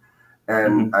the thing.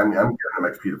 And I'm giving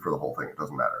them XP for the whole thing. It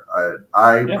doesn't matter.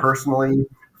 I personally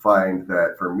find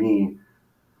that for me,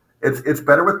 it's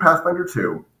better with Pathfinder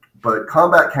 2, but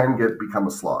combat can become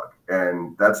a slog.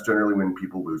 And that's generally when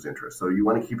people lose interest. So you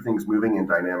want to keep things moving and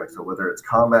dynamic. So whether it's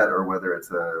combat or whether it's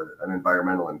an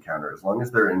environmental encounter, as long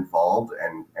as they're involved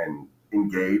and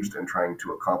engaged and trying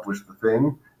to accomplish the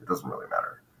thing, it doesn't really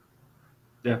matter.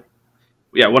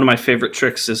 Yeah. One of my favorite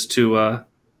tricks is to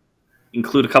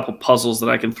include a couple puzzles that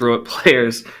I can throw at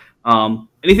players.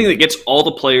 Anything that gets all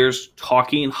the players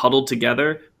talking, huddled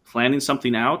together, planning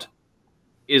something out,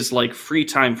 is like free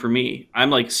time for me. I'm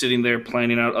like sitting there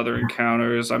planning out other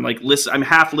encounters. I'm like I'm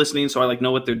half listening, so I like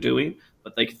know what they're doing.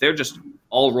 But like if they're just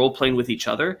all role playing with each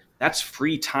other, that's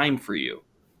free time for you.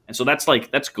 And so that's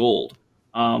gold.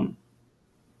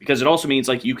 Because it also means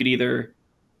like you could either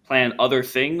plan other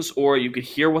things or you could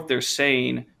hear what they're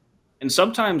saying. And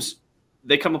sometimes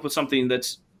they come up with something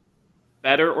that's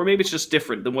better, or maybe it's just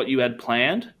different than what you had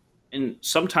planned. And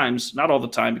sometimes, not all the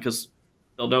time, because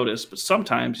they'll notice, but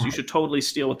sometimes you should totally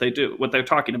steal what they do, what they're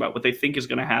talking about, what they think is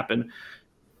going to happen,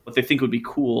 what they think would be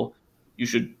cool. You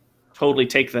should totally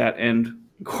take that and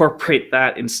incorporate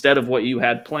that instead of what you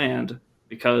had planned,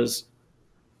 because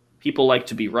people like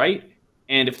to be right.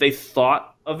 And if they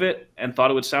thought of it and thought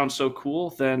it would sound so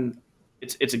cool, then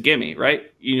it's a gimme,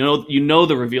 right? You know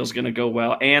the reveal is going to go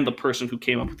well, and the person who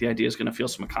came up with the idea is going to feel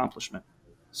some accomplishment.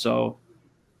 So,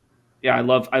 yeah,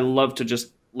 I love to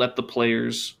just let the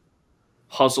players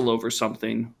puzzle over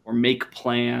something or make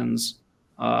plans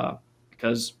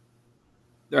because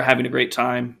they're having a great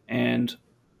time, and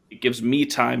it gives me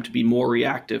time to be more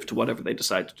reactive to whatever they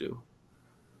decide to do.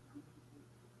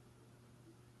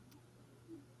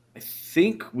 I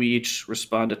think we each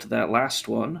responded to that last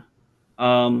one.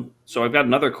 So I've got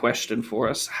another question for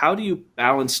us. How do you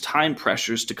balance time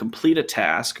pressures to complete a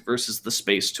task versus the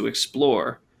space to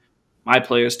explore? My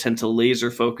players tend to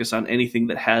laser focus on anything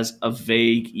that has a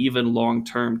vague, even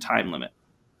long-term time limit.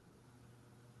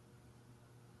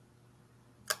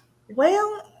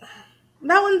 Well,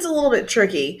 that one's a little bit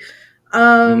tricky.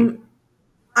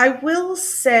 I will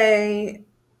say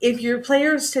if your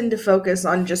players tend to focus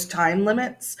on just time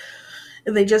limits,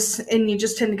 and you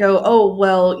just tend to go, oh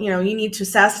well, you need to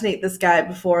assassinate this guy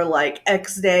before like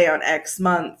X day on X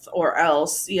month, or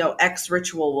else X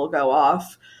ritual will go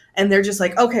off, and they're just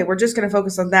like, okay, we're just going to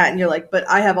focus on that, and you're like, but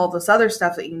I have all this other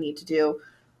stuff that you need to do.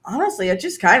 Honestly, I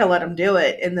just kind of let them do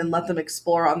it and then let them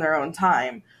explore on their own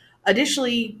time.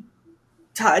 Additionally,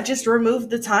 just remove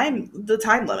the time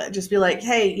limit. Just be like,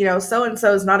 hey, so and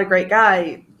so is not a great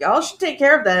guy. Y'all should take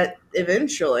care of that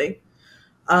eventually.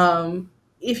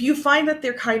 If you find that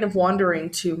they're kind of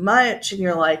wandering too much and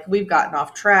you're like, we've gotten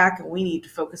off track and we need to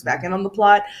focus back in on the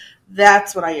plot,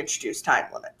 that's when I introduce time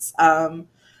limits.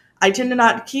 I tend to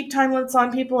not keep time limits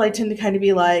on people. I tend to kind of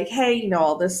be like, hey,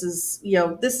 all this is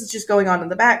just going on in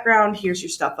the background. Here's your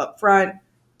stuff up front.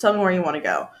 Tell me where you want to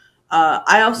go.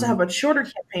 I also have much shorter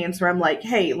campaigns where I'm like,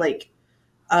 hey, like,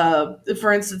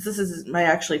 for instance, this is my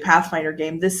actually Pathfinder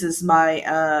game. This is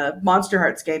my Monster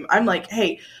Hearts game. I'm like,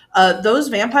 hey, those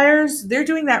vampires, they're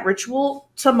doing that ritual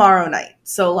tomorrow night.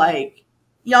 So, like,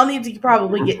 y'all need to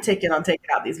probably get taking out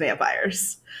these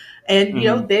vampires. And,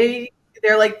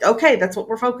 they're like, okay, that's what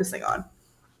we're focusing on.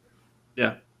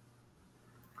 Yeah.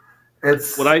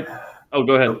 It's what Oh,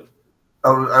 go ahead.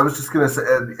 I was just going to say,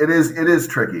 it is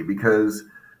tricky because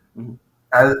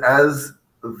as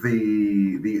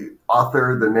the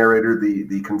author, the narrator,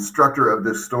 the constructor of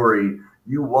this story,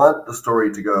 you want the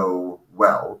story to go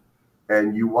well,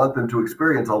 and you want them to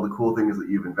experience all the cool things that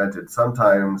you've invented.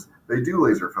 Sometimes they do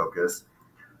laser focus.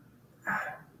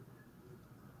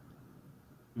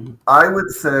 I would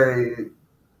say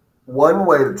one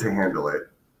way to handle it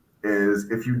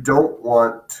is if you don't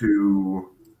want to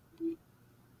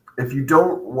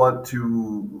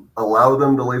allow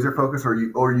them to laser focus,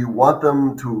 or you want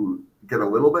them to get a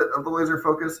little bit of the laser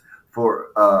focus.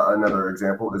 For another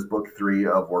example is book 3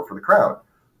 of War for the Crown.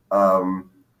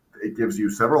 It gives you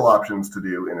several options to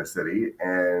do in a city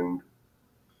and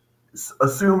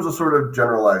assumes a sort of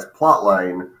generalized plot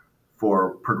line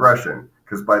for progression,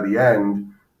 because by the end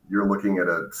you're looking at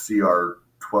a CR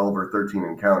 12 or 13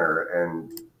 encounter,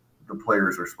 and the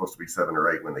players are supposed to be 7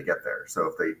 or 8 when they get there. So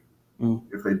if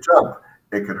they jump,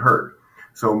 it could hurt.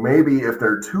 So maybe if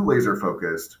they're too laser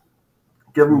focused,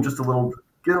 give them a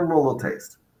little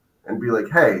taste and be like,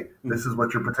 hey, this is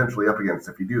what you're potentially up against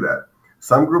if you do that.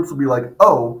 Some groups will be like,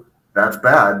 oh, that's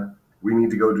bad. We need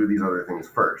to go do these other things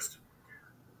first.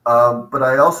 But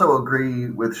I also agree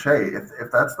with Shay.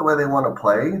 If that's the way they want to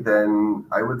play, then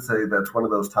I would say that's one of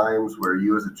those times where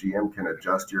you as a GM can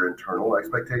adjust your internal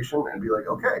expectation and be like,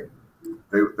 okay,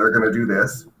 they're going to do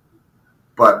this.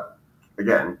 But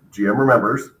again, GM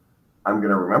remembers, I'm going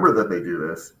to remember that they do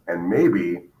this. And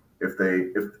maybe if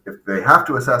they have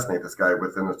to assassinate this guy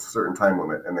within a certain time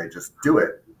limit and they just do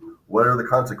it, what are the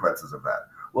consequences of that?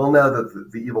 Well, now that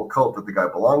the evil cult that the guy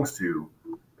belongs to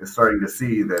is starting to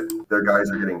see that their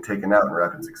guys are getting taken out in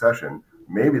rapid succession,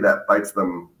 maybe that bites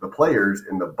the players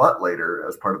in the butt later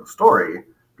as part of the story,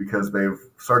 because they've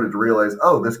started to realize,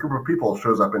 oh, this group of people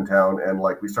shows up in town and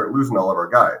like we start losing all of our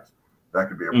guys. That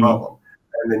could be a problem.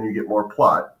 And then you get more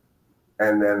plot,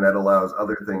 and then that allows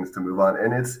other things to move on.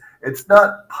 And it's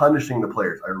not punishing the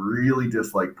players. I really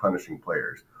dislike punishing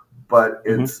players, but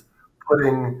it's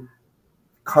putting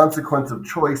consequence of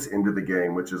choice into the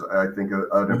game, which is, I think,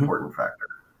 an important factor.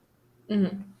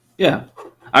 Yeah.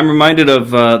 I'm reminded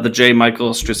of the J.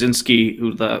 Michael Straczynski,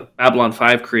 who the Babylon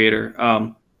 5 creator,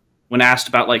 when asked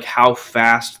about like how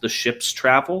fast the ships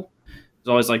travel. It's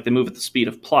always like they move at the speed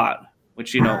of plot,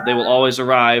 which, they will always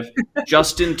arrive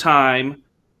just in time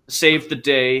to save the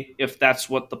day if that's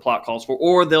what the plot calls for,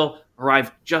 or they'll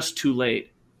arrive just too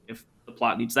late if the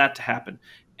plot needs that to happen.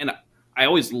 And I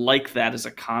always like that as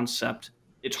a concept.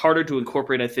 It's harder to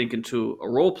incorporate, I think, into a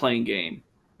role-playing game,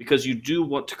 because you do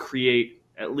want to create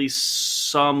at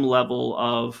least some level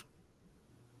of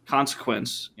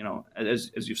consequence,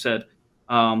 as you've said.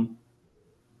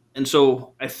 And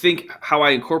so I think how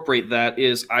I incorporate that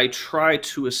is I try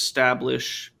to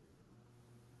establish,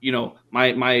 my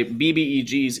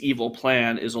BBEG's evil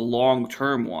plan is a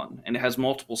long-term one, and it has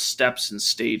multiple steps and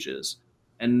stages.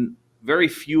 And very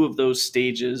few of those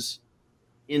stages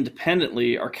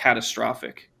independently are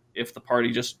catastrophic if the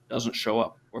party just doesn't show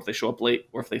up, or if they show up late,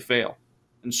 or if they fail.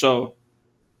 And so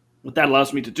what that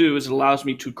allows me to do is it allows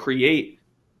me to create,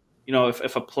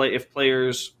 if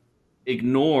players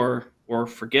ignore or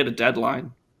forget a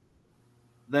deadline,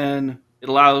 then it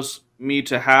allows me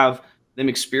to have them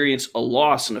experience a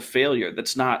loss and a failure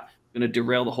that's not going to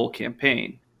derail the whole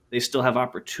campaign. They still have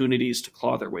opportunities to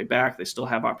claw their way back. They still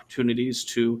have opportunities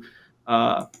to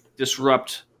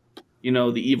disrupt,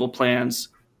 the evil plans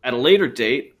at a later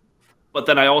date. But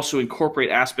then I also incorporate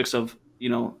aspects of,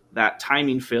 that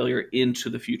timing failure into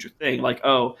the future thing. Like,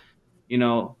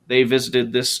 they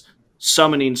visited this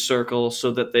summoning circle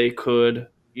so that they could,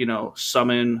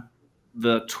 summon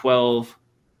the 12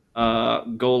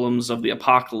 golems of the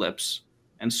apocalypse.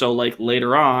 And so, like,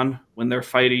 later on, when they're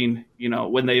fighting,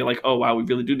 when they like, oh, wow, we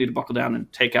really do need to buckle down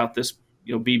and take out this,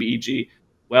 BBEG.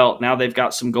 Well, now they've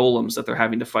got some golems that they're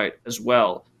having to fight as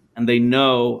well. And they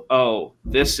know, oh,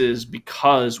 this is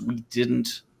because we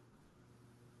didn't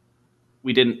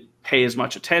pay as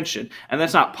much attention. And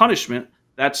that's not punishment.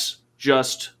 That's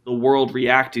just the world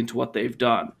reacting to what they've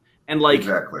done. And like,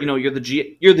 exactly. You're the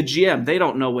GM. They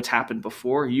don't know what's happened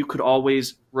before. You could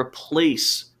always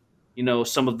replace,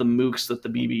 some of the mooks that the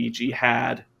BBEG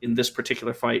had in this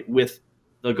particular fight with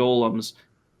the golems.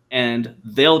 And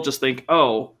they'll just think,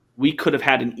 oh, we could have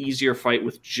had an easier fight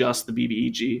with just the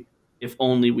BBEG if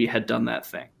only we had done that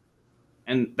thing.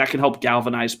 And that can help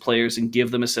galvanize players and give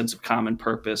them a sense of common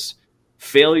purpose.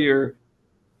 Failure,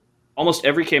 almost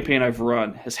every campaign I've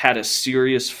run has had a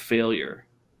serious failure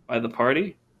by the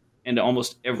party. And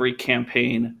almost every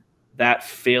campaign, that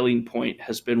failing point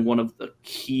has been one of the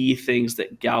key things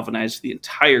that galvanized the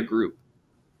entire group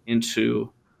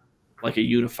into like a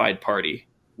unified party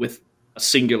with a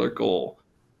singular goal.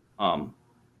 And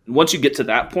once you get to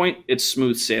that point, it's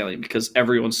smooth sailing because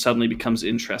everyone suddenly becomes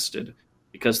interested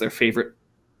because their favorite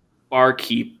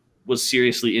barkeep was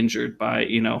seriously injured by,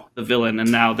 the villain.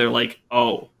 And now they're like,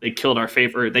 oh, they injured our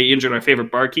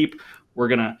favorite barkeep. We're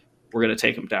going to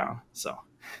take him down. So,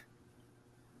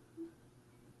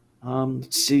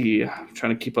 let's see. I'm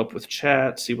trying to keep up with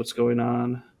chat, see what's going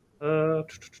on.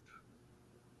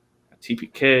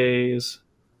 TPKs.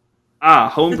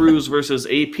 Homebrews versus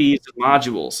APs and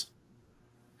modules.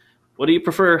 What do you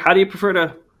prefer? What do you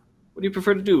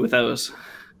prefer to do with those?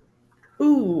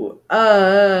 Ooh,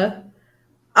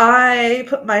 I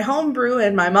put my homebrew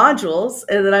in my modules,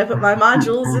 and then I put my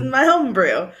modules in my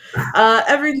homebrew.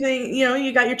 Everything,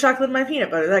 you got your chocolate and my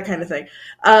peanut butter, that kind of thing.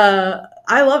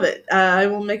 I love it. I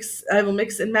will mix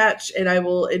and match, and I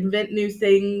will invent new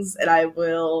things, and I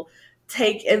will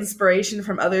take inspiration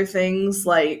from other things.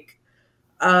 Like,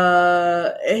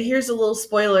 here's a little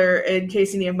spoiler in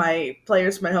case any of my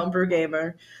players from my homebrew game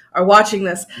are watching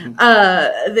this.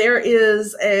 There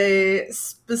is a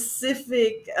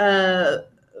specific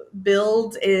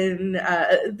build in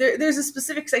there's a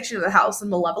specific section of the house in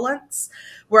Malevolence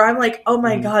where I'm like, oh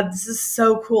my god, this is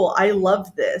so cool, I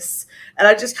love this, and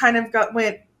I just kind of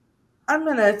went, I'm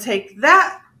gonna take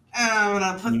that and I'm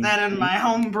gonna put that in my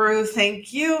homebrew,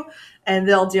 thank you, and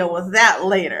they'll deal with that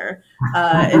later.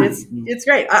 And it's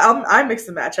great. I mix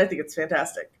and match. I think it's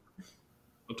fantastic.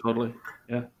 Oh, totally.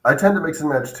 Yeah. I tend to mix and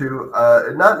match too.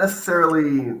 Not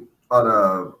necessarily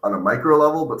on a micro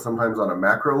level, but sometimes on a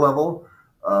macro level.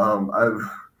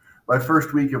 My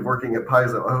first week of working at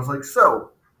Paizo, I was like,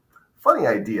 so funny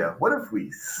idea. What if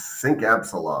we sync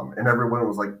Absalom? And everyone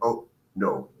was like, oh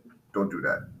no, don't do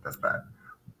that. That's bad.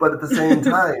 But at the same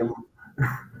time,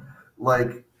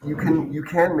 like you can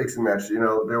mix and match.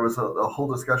 There was a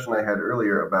whole discussion I had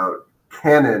earlier about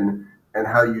canon and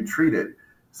how you treat it.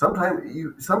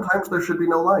 Sometimes there should be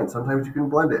no line. Sometimes you can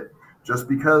blend it. Just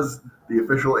because the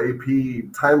official AP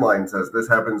timeline says this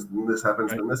happens, then this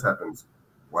happens, then this happens.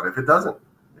 What if it doesn't?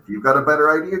 If you've got a better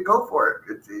idea, go for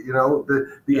it.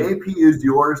 The AP is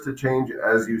yours to change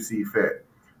as you see fit.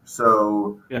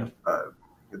 So yeah.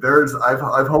 I've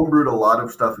homebrewed a lot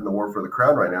of stuff in the War for the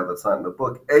Crown right now that's not in the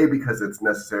book. A, because it's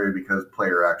necessary, because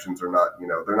player actions are not,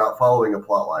 they're not following a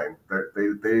plot line. They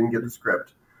didn't get the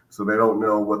script, so they don't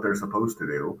know what they're supposed to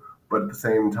do. But at the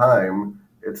same time,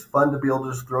 it's fun to be able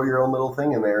to just throw your own little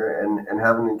thing in there and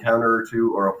have an encounter or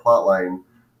two or a plot line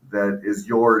that is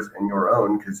yours and your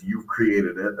own because you've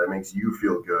created it. That makes you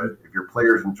feel good. If your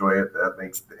players enjoy it, that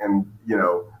makes, and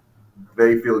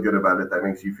they feel good about it, that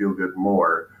makes you feel good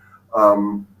more.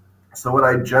 So what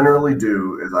I generally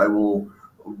do is I will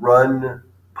run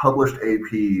published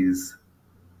APs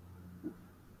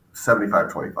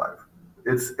 75-25.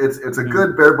 It's a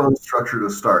good bare bones structure to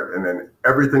start, and then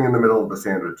everything in the middle of the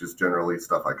sandwich is generally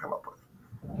stuff I come up with.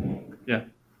 Yeah,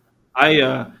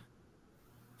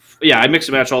 I mix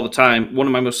and match all the time. One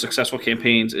of my most successful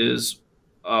campaigns is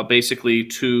basically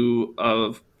two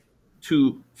of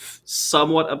two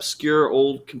somewhat obscure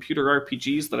old computer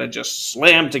RPGs that I just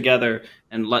slammed together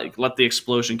and let the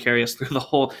explosion carry us through the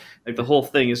whole. Like the whole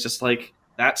thing is just like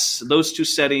that's those two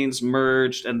settings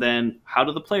merged, and then how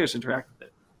do the players interact with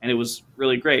it? And it was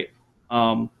really great.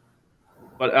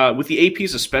 But with the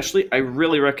APs especially, I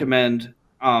really recommend.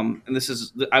 And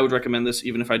I would recommend this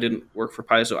even if I didn't work for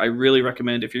Paizo. I really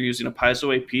recommend if you're using a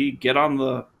Paizo AP, get on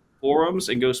the forums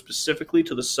and go specifically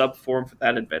to the sub forum for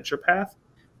that adventure path,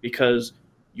 because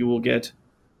you will get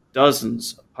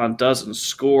dozens upon dozens,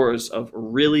 scores of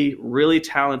really, really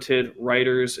talented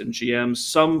writers and GMs,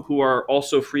 some who are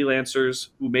also freelancers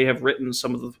who may have written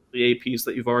some of the APs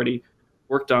that you've already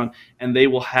worked on, and they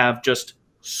will have just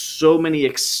so many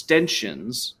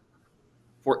extensions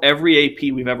for every AP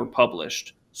we've ever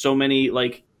published. So many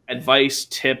like advice,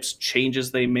 tips,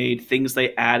 changes they made, things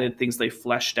they added, things they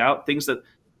fleshed out, things that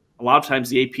a lot of times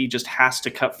the AP just has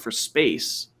to cut for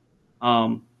space.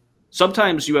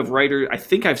 Sometimes you have writers, I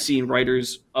think I've seen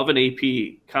writers of an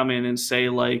AP come in and say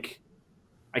like,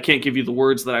 I can't give you the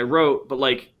words that I wrote, but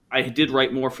like I did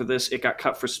write more for this, it got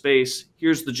cut for space.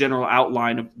 Here's the general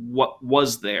outline of what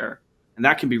was there. And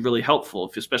that can be really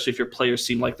helpful, especially if your players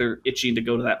seem like they're itching to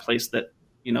go to that place that,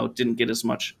 didn't get as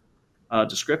much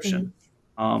description.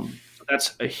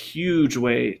 That's a huge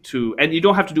way to, and you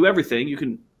don't have to do everything. You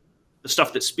can, the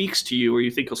stuff that speaks to you or you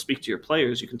think will speak to your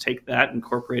players, you can take that and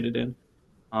incorporate it in.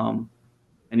 And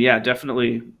yeah,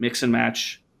 definitely mix and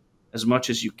match as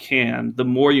much as you can. The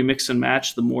more you mix and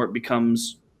match, the more it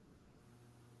becomes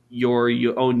your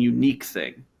own unique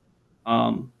thing.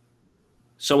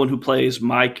 Someone who played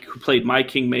My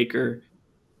Kingmaker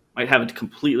might have a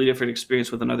completely different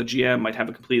experience with another GM, might have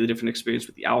a completely different experience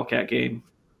with the Owlcat game.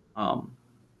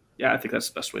 Yeah, I think that's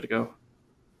the best way to go.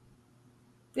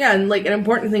 Yeah, and like an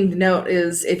important thing to note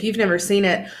is if you've never seen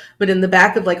it, but in the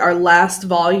back of like our last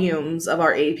volumes of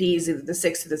our APs, either the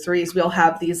 6 or the 3s, we'll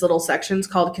have these little sections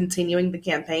called continuing the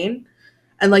campaign.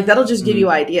 And like that'll just give you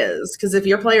ideas. Because if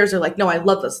your players are like, no, I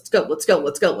love this, let's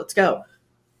go.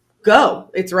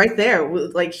 Go. It's right there.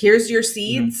 Like, here's your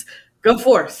seeds. Go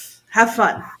forth. Have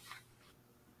fun.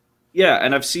 Yeah,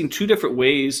 and I've seen two different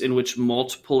ways in which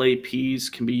multiple APs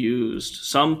can be used.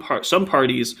 Some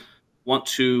parties want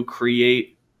to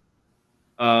create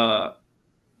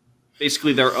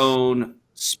basically their own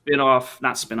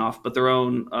but their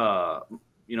own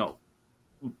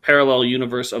parallel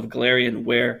universe of Golarion,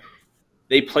 where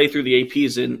they play through the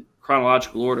APs in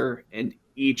chronological order, and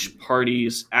each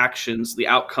party's actions, the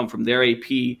outcome from their AP,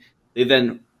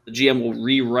 the GM will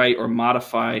rewrite or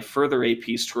modify further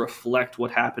APs to reflect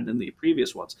what happened in the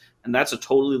previous ones. And that's a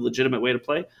totally legitimate way to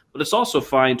play. But it's also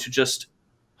fine to just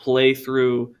play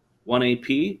through one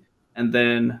AP, and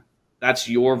then that's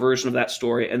your version of that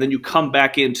story. And then you come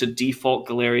back into default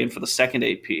Golarion for the second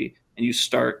AP, and you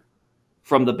start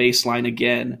from the baseline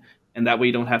again. And that way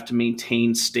you don't have to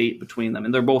maintain state between them.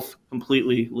 And they're both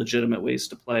completely legitimate ways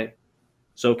to play.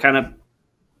 So kind of,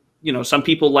 some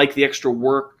people like the extra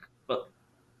work, but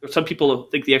some people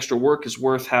think the extra work is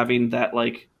worth having that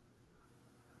like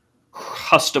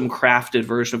custom crafted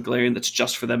version of Golarion that's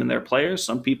just for them and their players.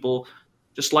 Some people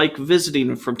just like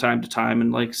visiting from time to time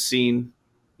and like seeing,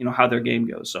 how their game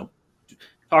goes. So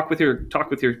talk with your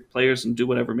players and do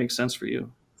whatever makes sense for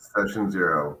you. Session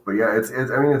 0, but yeah, it's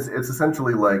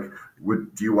essentially like,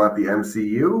 do you want the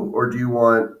MCU or do you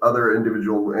want other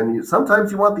individual? And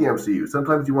sometimes you want the MCU,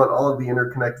 sometimes you want all of the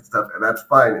interconnected stuff, and that's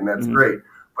fine and that's great.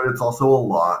 But it's also a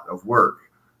lot of work,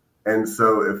 and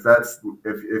so if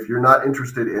you're not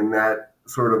interested in that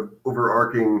sort of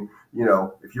overarching,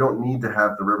 if you don't need to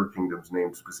have the River Kingdoms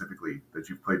named specifically that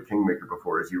you've played Kingmaker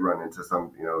before, as you run into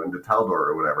some, into Taldor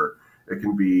or whatever, it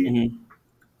can be.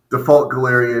 Default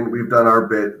Golarion, we've done our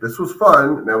bit. This was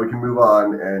fun. Now we can move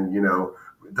on, and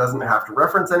it doesn't have to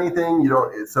reference anything. I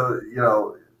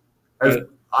am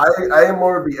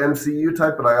more of the MCU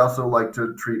type, but I also like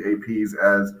to treat APs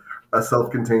as a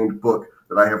self-contained book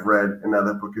that I have read, and now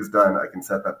that book is done, I can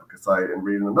set that book aside and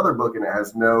read another book, and it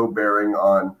has no bearing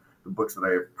on the books that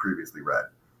I have previously read.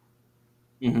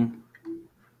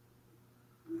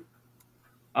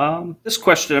 This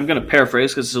question I'm going to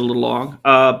paraphrase because it's a little long.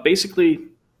 Basically,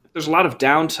 there's a lot of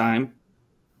downtime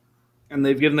and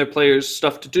they've given their players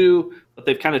stuff to do, but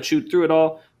they've kind of chewed through it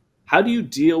all. How do you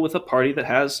deal with a party that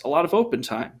has a lot of open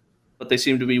time, but they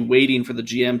seem to be waiting for the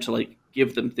GM to like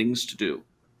give them things to do?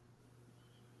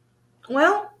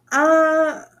 Well,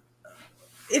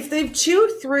 if they've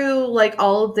chewed through like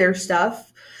all of their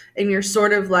stuff and you're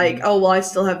sort of like, oh, well, I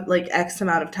still have like X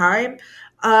amount of time.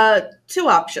 2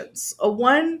 options.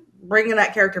 One, bring in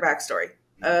that character backstory.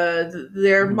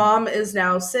 Their mom is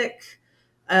now sick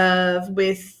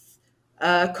with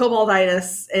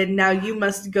cobaltitis, and now you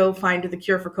must go find the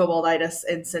cure for cobaltitis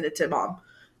and send it to mom.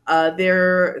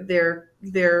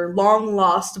 Their long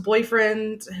lost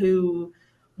boyfriend who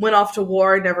went off to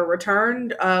war and never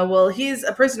returned. Well, he's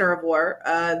a prisoner of war.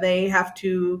 They have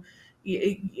to.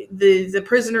 The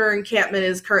prisoner encampment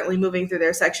is currently moving through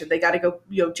their section. They got to go,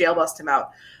 jail bust him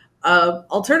out.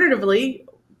 Alternatively,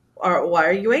 why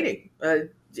are you waiting?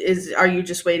 Are you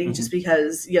just waiting just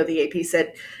because the AP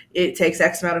said it takes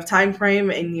X amount of time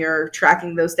frame and you're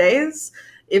tracking those days?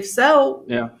 If so,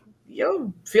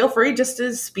 feel free just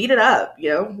to speed it up.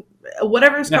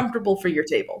 Whatever's comfortable for your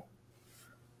table.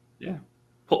 Yeah,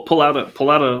 pull out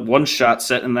a one shot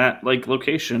set in that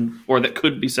location, or that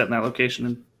could be set in that location,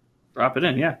 and drop it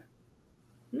in. Yeah,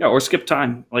 or skip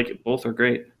time. Both are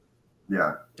great.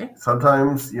 Yeah.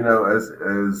 Sometimes,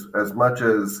 as much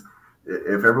as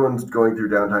if everyone's going through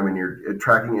downtime and you're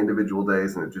tracking individual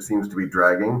days and it just seems to be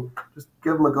dragging, just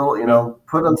give them a goal,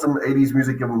 put on some 80s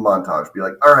music, give them a montage. Be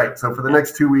like, all right, so for the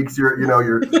next 2 weeks, you're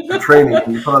training,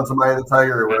 and you put on some Eye of the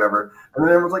Tiger or whatever. And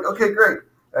then everyone's like, okay, great.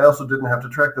 I also didn't have to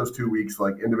track those 2 weeks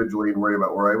individually and worry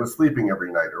about where I was sleeping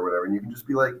every night or whatever. And you can just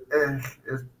be like,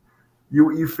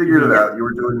 you figured it out. You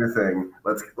were doing your thing.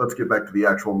 Let's get back to the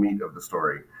actual meat of the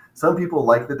story. Some people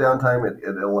like the downtime.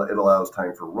 It allows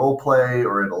time for role play,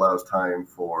 or it allows time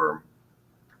for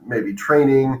maybe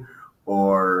training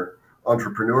or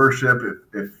entrepreneurship.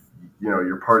 If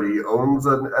your party owns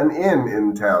an inn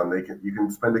in town, you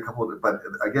can spend a couple of. But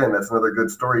again, that's another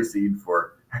good story seed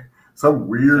for some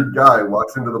weird guy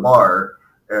walks into the bar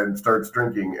and starts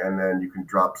drinking, and then you can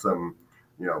drop some.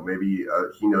 Maybe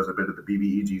he knows a bit of the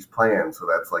BBEG's plan, so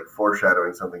that's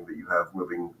foreshadowing something that you have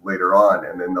moving later on,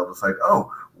 and then they'll decide,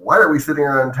 oh, why are we sitting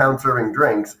around town serving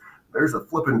drinks? There's a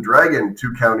flippin' dragon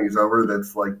 2 counties over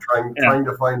that's trying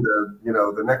to find the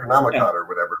Necronomicon or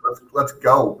whatever. Let's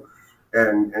go,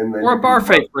 and then or a bar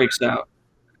fight breaks out,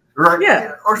 right?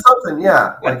 Yeah, or something.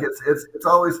 Yeah, it's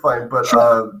always fine, but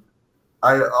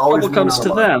I always comes to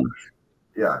them.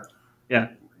 Yeah.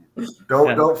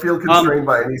 Don't feel constrained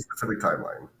by any specific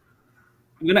timeline.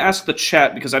 I'm going to ask the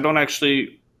chat because I don't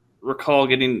actually recall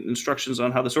getting instructions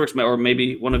on how this works, or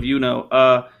maybe one of you know.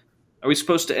 Are we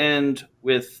supposed to end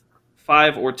with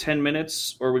 5 or 10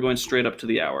 minutes, or are we going straight up to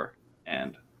the hour?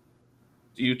 And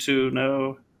do you two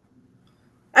know?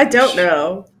 I don't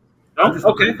know. Oh,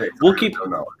 okay.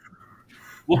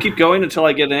 We'll keep going until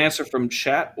I get an answer from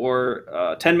chat,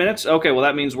 or 10 minutes. Okay, well,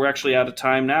 that means we're actually out of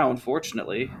time now,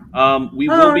 unfortunately. We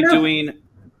will be doing...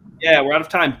 Yeah, we're out of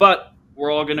time, but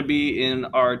we're all going to be in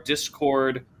our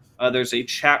Discord. There's a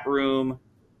chat room,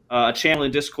 a channel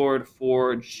in Discord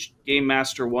for Game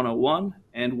Master 101,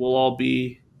 and we'll all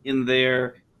be in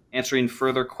there answering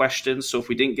further questions. So if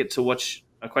we didn't get to which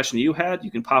a question you had,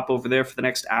 you can pop over there for the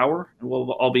next hour, and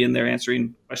we'll all be in there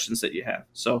answering questions that you have.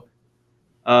 So...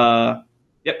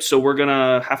 Yep, so we're going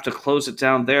to have to close it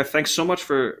down there. Thanks so much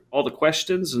for all the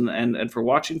questions and for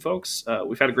watching, folks.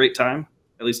 We've had a great time.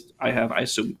 At least I have. I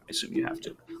assume you have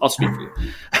to. I'll speak for you.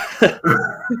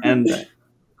 And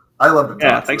I love the talk.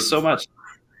 Yeah, thanks so much.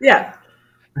 Yeah.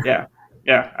 Yeah.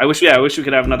 I wish we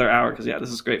could have another hour because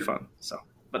this is great fun. So,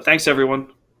 but thanks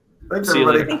everyone. Thanks See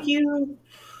everybody. You later. Thank you.